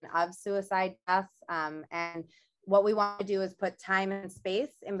proportion of suicide deaths. And what we want to do is put time and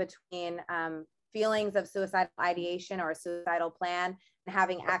space in between feelings of suicidal ideation or a suicidal plan and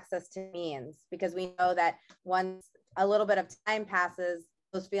having access to means, because we know that once a little bit of time passes,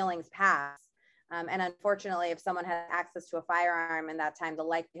 those feelings pass. And unfortunately, if someone has access to a firearm in that time, the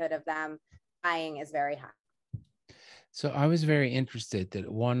likelihood of them dying is very high. So I was very interested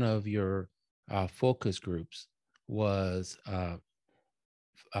that one of your focus groups was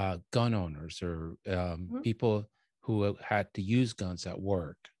gun owners or people who had to use guns at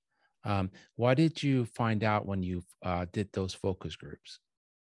work. What did you find out when you did those focus groups?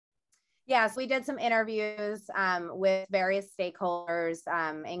 Yes, we did some interviews with various stakeholders,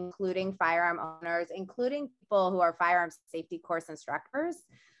 including firearm owners, including people who are firearms safety course instructors.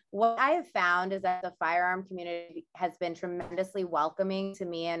 What I have found is that the firearm community has been tremendously welcoming to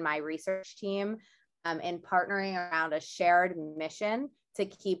me and my research team in partnering around a shared mission to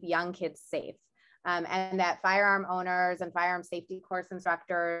keep young kids safe. And that firearm owners and firearm safety course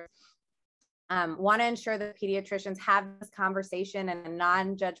instructors want to ensure that pediatricians have this conversation in a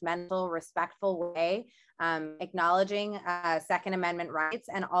non-judgmental, respectful way, acknowledging Second Amendment rights,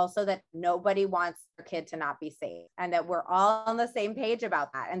 and also that nobody wants their kid to not be safe, and that we're all on the same page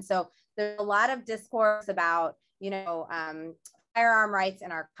about that. And so there's a lot of discourse about, firearm rights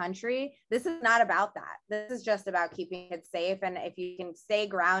in our country. This is not about that. This is just about keeping kids safe. And if you can stay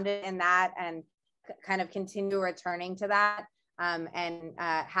grounded in that and kind of continue returning to that, and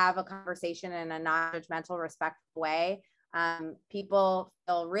have a conversation in a non-judgmental, respectful way, people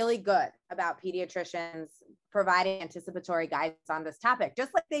feel really good about pediatricians providing anticipatory guidance on this topic,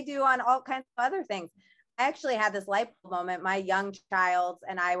 just like they do on all kinds of other things. I actually had this light bulb moment. My young child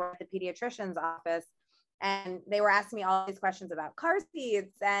and I were at the pediatrician's office, and they were asking me all these questions about car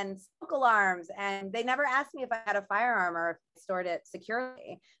seats and smoke alarms, and they never asked me if I had a firearm or if I stored it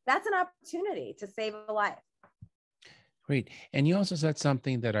securely. That's an opportunity to save a life. Great. And you also said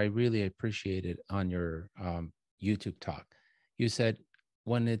something that I really appreciated on YouTube talk. You said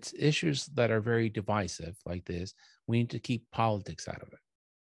when it's issues that are very divisive like this, we need to keep politics out of it.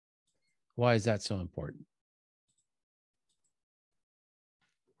 Why is that so important?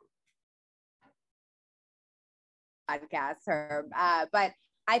 Podcast, Herb. But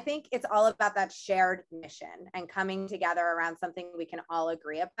I think it's all about that shared mission and coming together around something we can all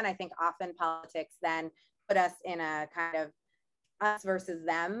agree upon. I think often politics then put us in a kind of us versus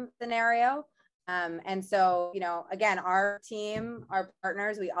them scenario. And so, again, our team, our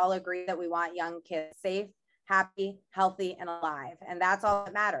partners, we all agree that we want young kids safe, happy, healthy, and alive. And that's all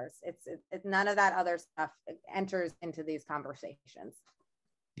that matters. It's none of that other stuff enters into these conversations.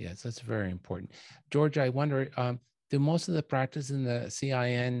 Yes, that's very important. George, I wonder, do most of the practice in the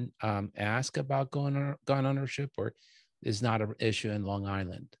CIN ask about gun ownership, or is not an issue in Long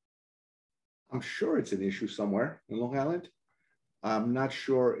Island? I'm sure it's an issue somewhere in Long Island. I'm not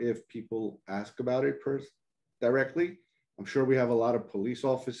sure if people ask about it directly. I'm sure we have a lot of police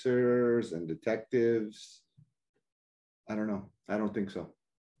officers and detectives. I don't know. I don't think so.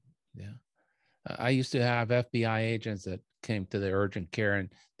 Yeah. I used to have FBI agents that came to the urgent care, and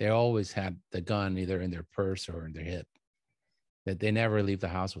they always had the gun either in their purse or in their hip. That they never leave the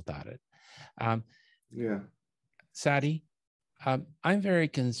house without it. Yeah. Sary, I'm very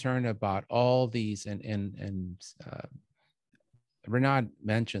concerned about all these, and Rinad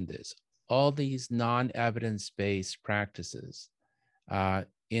mentioned this, all these non-evidence-based practices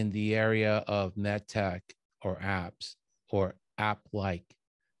in the area of med tech or apps or app-like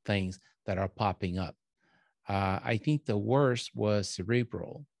things that are popping up. I think the worst was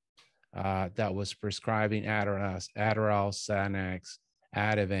Cerebral, that was prescribing Adderall, Xanax,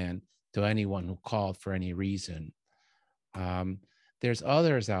 Ativan to anyone who called for any reason. There's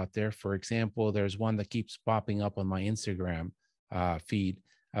others out there. For example, there's one that keeps popping up on my Instagram feed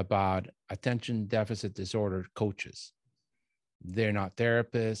about attention deficit disorder coaches. They're not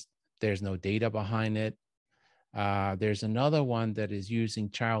therapists. There's no data behind it. There's another one that is using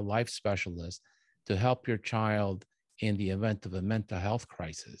child life specialists to help your child in the event of a mental health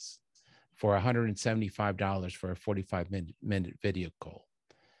crisis for $175 for a 45-minute video call.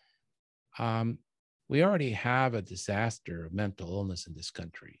 We already have a disaster of mental illness in this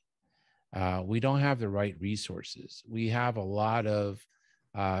country. We don't have the right resources. We have a lot of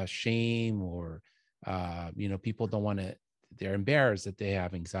shame, or people don't want to, they're embarrassed that they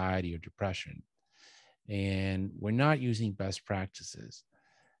have anxiety or depression. And we're not using best practices.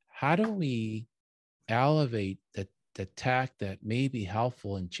 How do we elevate the tech that may be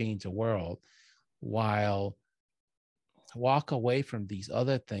helpful and change the world while walk away from these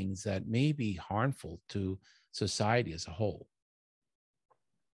other things that may be harmful to society as a whole?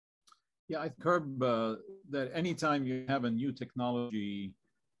 Yeah, I think, Herb, that anytime you have a new technology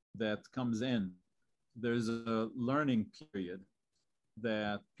that comes in, there's a learning period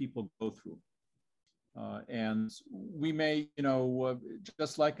that people go through. And we may,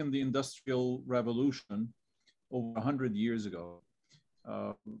 just like in the Industrial Revolution over 100 years ago,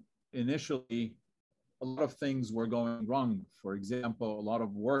 initially, a lot of things were going wrong. For example, a lot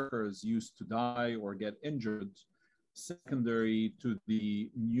of workers used to die or get injured, secondary to the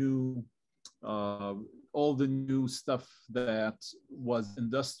new, all the new stuff that was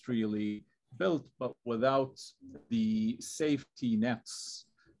industrially built, but without the safety nets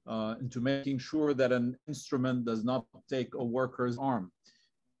into making sure that an instrument does not take a worker's arm,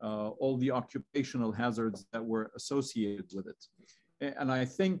 all the occupational hazards that were associated with it. And I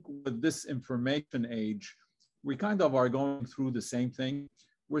think with this information age, we kind of are going through the same thing.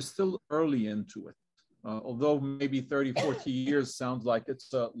 We're still early into it. Although maybe 30, 40 years sounds like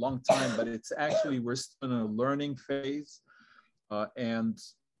it's a long time, but it's actually, we're still in a learning phase. And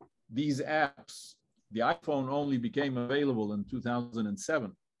these apps, the iPhone only became available in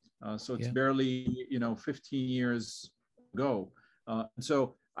 2007. So it's barely, 15 years ago.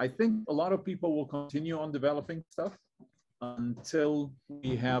 So I think a lot of people will continue on developing stuff until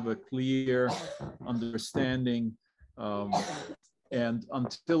we have a clear understanding and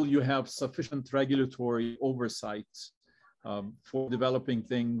until you have sufficient regulatory oversight for developing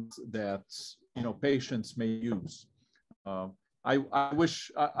things that patients may use. I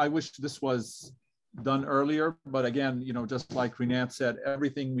wish this was done earlier, but again, just like Rinad said,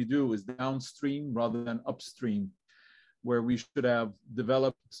 everything we do is downstream rather than upstream, where we should have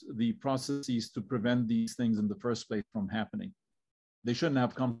developed the processes to prevent these things in the first place from happening. They shouldn't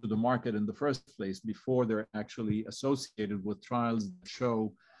have come to the market in the first place before they're actually associated with trials that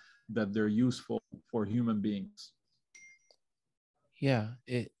show that they're useful for human beings. Yeah,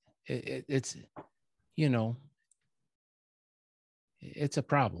 it's, it's a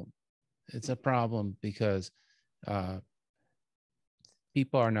problem. It's a problem because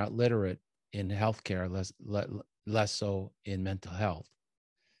people are not literate in healthcare, less so in mental health.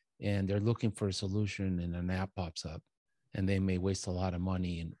 And they're looking for a solution and an app pops up, and they may waste a lot of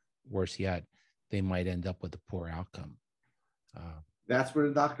money, and worse yet, they might end up with a poor outcome. That's where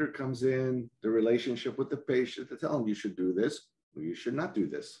the doctor comes in, the relationship with the patient to tell them you should do this or you should not do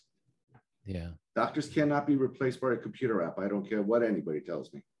this. Yeah. Doctors cannot be replaced by a computer app. I don't care what anybody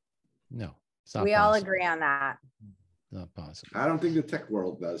tells me. No, it's not We possible. all agree on that. Not possible. I don't think the tech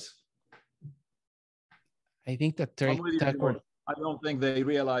world does. I think the tech world. I don't think they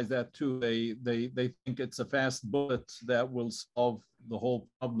realize that too. They think it's a fast bullet that will solve the whole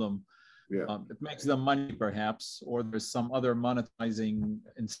problem. Yeah. It makes them money perhaps, or there's some other monetizing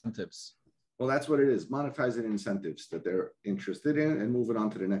incentives. Well, that's what it is, monetizing incentives that they're interested in and moving on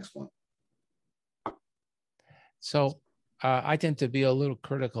to the next one. So I tend to be a little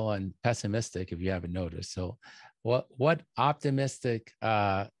critical and pessimistic, if you haven't noticed. So what optimistic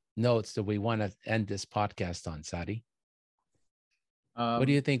notes do we want to end this podcast on, Sary? What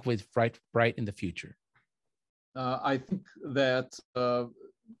do you think with bright in the future? I think that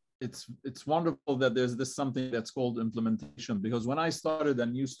it's wonderful that there's this something that's called implementation, because when I started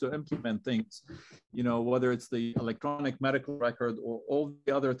and used to implement things, you know, whether it's the electronic medical record or all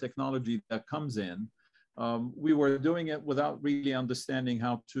the other technology that comes in, we were doing it without really understanding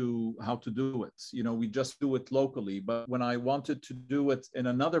how to do it. You know, we just do it locally, but when I wanted to do it in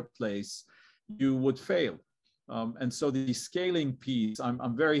another place, you would fail. And so the scaling piece,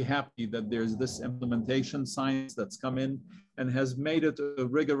 I'm very happy that there's this implementation science that's come in and has made it a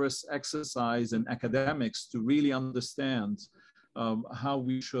rigorous exercise in academics to really understand how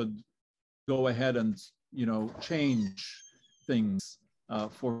we should go ahead and, you know, change things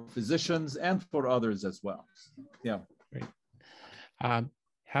for physicians and for others as well. Yeah. Great. How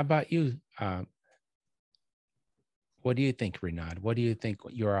about you? What do you think, Rinad? What do you think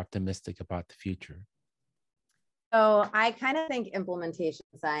you're optimistic about the future? So I kind of think implementation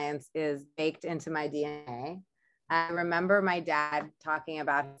science is baked into my DNA. I remember my dad talking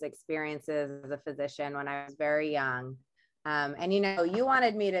about his experiences as a physician when I was very young. And you know, you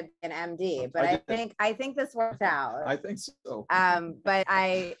wanted me to be an MD, but I think this worked out. I think so. But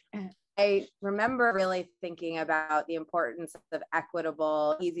I remember really thinking about the importance of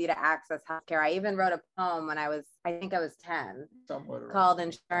equitable, easy to access healthcare. I even wrote a poem when I think I was 10, called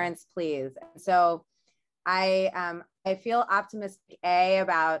Insurance Please. And so I feel optimistic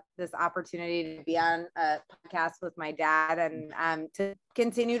about this opportunity to be on a podcast with my dad and to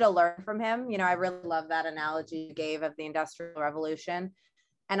continue to learn from him. You know, I really love that analogy you gave of the Industrial Revolution,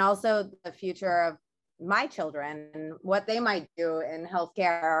 and also the future of my children and what they might do in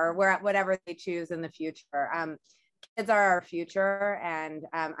healthcare or whatever they choose in the future. Kids are our future, and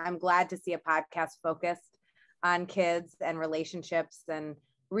I'm glad to see a podcast focused on kids and relationships and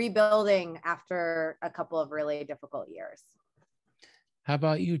rebuilding after a couple of really difficult years. How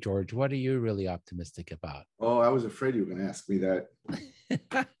about you, George? What are you really optimistic about? Oh, I was afraid you were going to ask me that.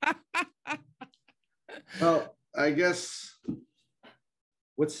 Well, I guess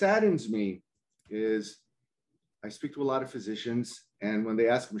what saddens me is I speak to a lot of physicians, and when they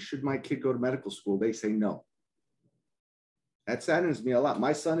ask them, should my kid go to medical school, they say no. That saddens me a lot.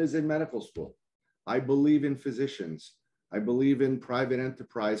 My son is in medical school. I believe in physicians. I believe in private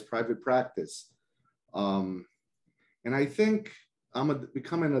enterprise, private practice. And I think I'm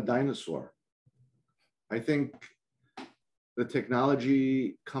becoming a dinosaur. I think the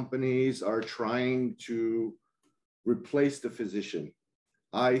technology companies are trying to replace the physician.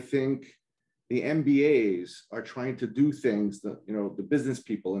 I think the MBAs are trying to do things that, you know, the business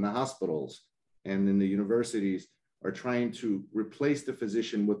people in the hospitals and in the universities are trying to replace the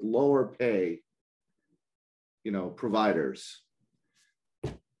physician with lower pay, you know, providers.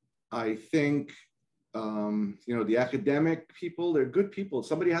 I think, you know, the academic people, they're good people.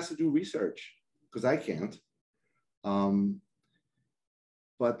 Somebody has to do research because I can't.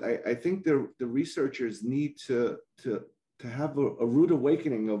 But I think the researchers need to have a rude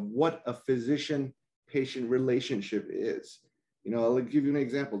awakening of what a physician-patient relationship is. You know, I'll give you an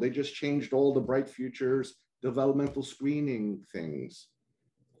example. They just changed all the Bright Futures developmental screening things,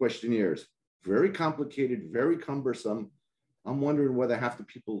 questionnaires. Very complicated, very cumbersome. I'm wondering whether half the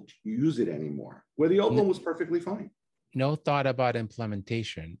people use it anymore, where the old one was perfectly fine. No thought about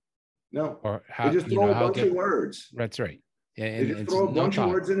implementation. No, or how they just throw a bunch of words. That's right. And they just throw a bunch of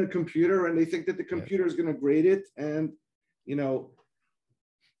words in a computer, and they think that the computer is going to grade it. And, you know,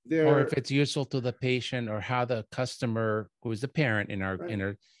 or if it's useful to the patient, or how the customer, who is the parent in our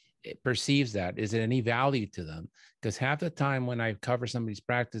perceives that? Is it any value to them? Because half the time when I cover somebody's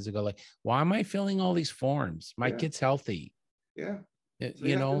practice, I go like, why am I filling all these forms? My kid's healthy. Yeah. So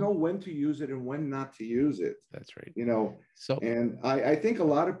you have to know when to use it and when not to use it. That's right. You know, so, and I think a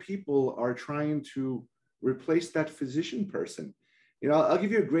lot of people are trying to replace that physician person. You know, I'll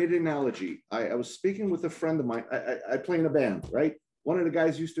give you a great analogy. I was speaking with a friend of mine. I play in a band, right? One of the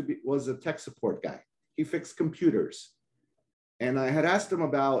guys was a tech support guy. He fixed computers. And I had asked him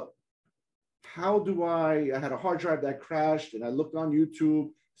about I had a hard drive that crashed, and I looked on YouTube,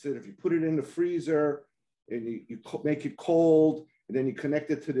 said if you put it in the freezer and you make it cold, and then you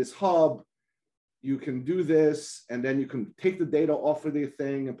connect it to this hub, you can do this, and then you can take the data off of the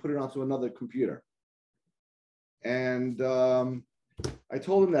thing and put it onto another computer. And I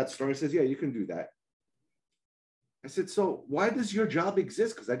told him that story. He says, yeah, you can do that. I said, so why does your job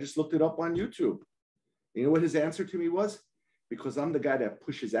exist? Because I just looked it up on YouTube. You know what his answer to me was? Because I'm the guy that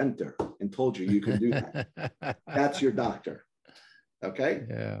pushes enter and told you can do that. That's your doctor. Okay?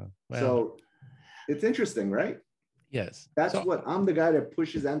 Yeah. Well, so it's interesting, right? Yes. That's what I'm the guy that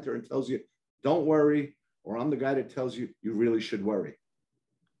pushes enter and tells you, don't worry, or I'm the guy that tells you, you really should worry.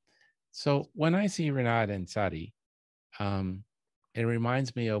 So when I see Rinad and Sary, it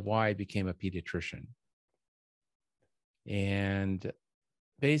reminds me of why I became a pediatrician. And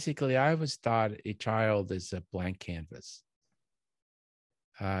basically, I was taught a child is a blank canvas.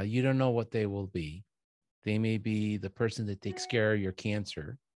 You don't know what they will be. They may be the person that takes care of your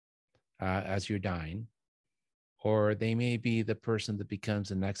cancer as you're dying, or they may be the person that becomes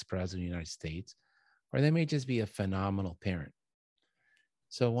the next president of the United States, or they may just be a phenomenal parent.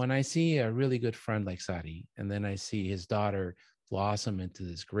 So when I see a really good friend like Sary, and then I see his daughter blossom into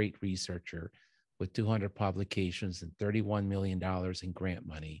this great researcher with 200 publications and $31 million in grant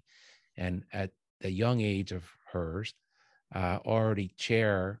money, and at the young age of hers, already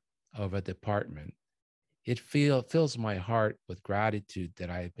chair of a department, it fills my heart with gratitude that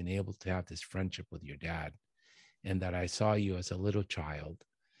I have been able to have this friendship with your dad, and that I saw you as a little child,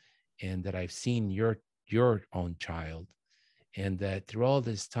 and that I've seen your own child, and that through all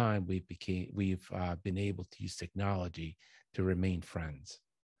this time we've been able to use technology to remain friends,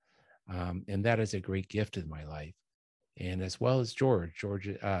 and that is a great gift in my life. And as well as George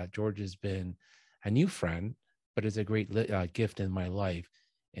has been a new friend, but is a great gift in my life.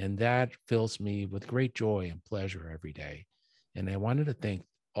 And that fills me with great joy and pleasure every day. And I wanted to thank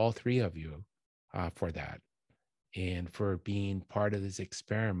all three of you for that, and for being part of this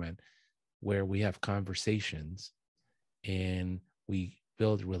experiment where we have conversations and we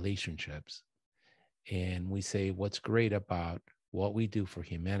build relationships, and we say what's great about what we do for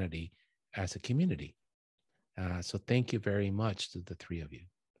humanity as a community. So thank you very much to the three of you.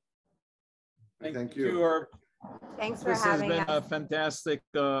 Thank you. Thanks for having us. This has been a fantastic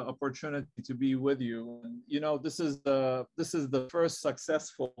opportunity to be with you. And, you know, this is the first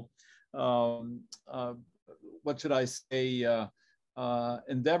successful, what should I say,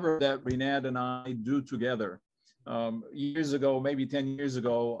 endeavor that Rinad and I do together. Years ago, maybe 10 years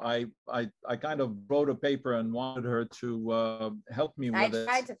ago, I kind of wrote a paper and wanted her to help me with it. I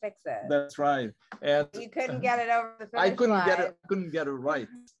tried to fix it. That's right. And you couldn't get it over the finish I couldn't line. get it right.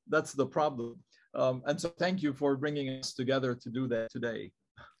 That's the problem. And so thank you for bringing us together to do that today.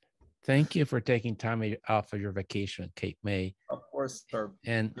 Thank you for taking time off of your vacation at Cape May. Of course, sir.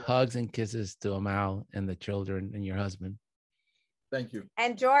 And hugs and kisses to Amal and the children and your husband. Thank you.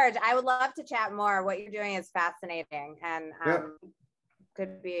 And George, I would love to chat more. What you're doing is fascinating, and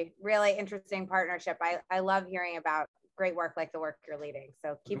could be really interesting partnership. I love hearing about great work like the work you're leading.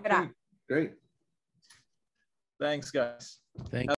 So keep it up. Great. Thanks, guys. Thank you.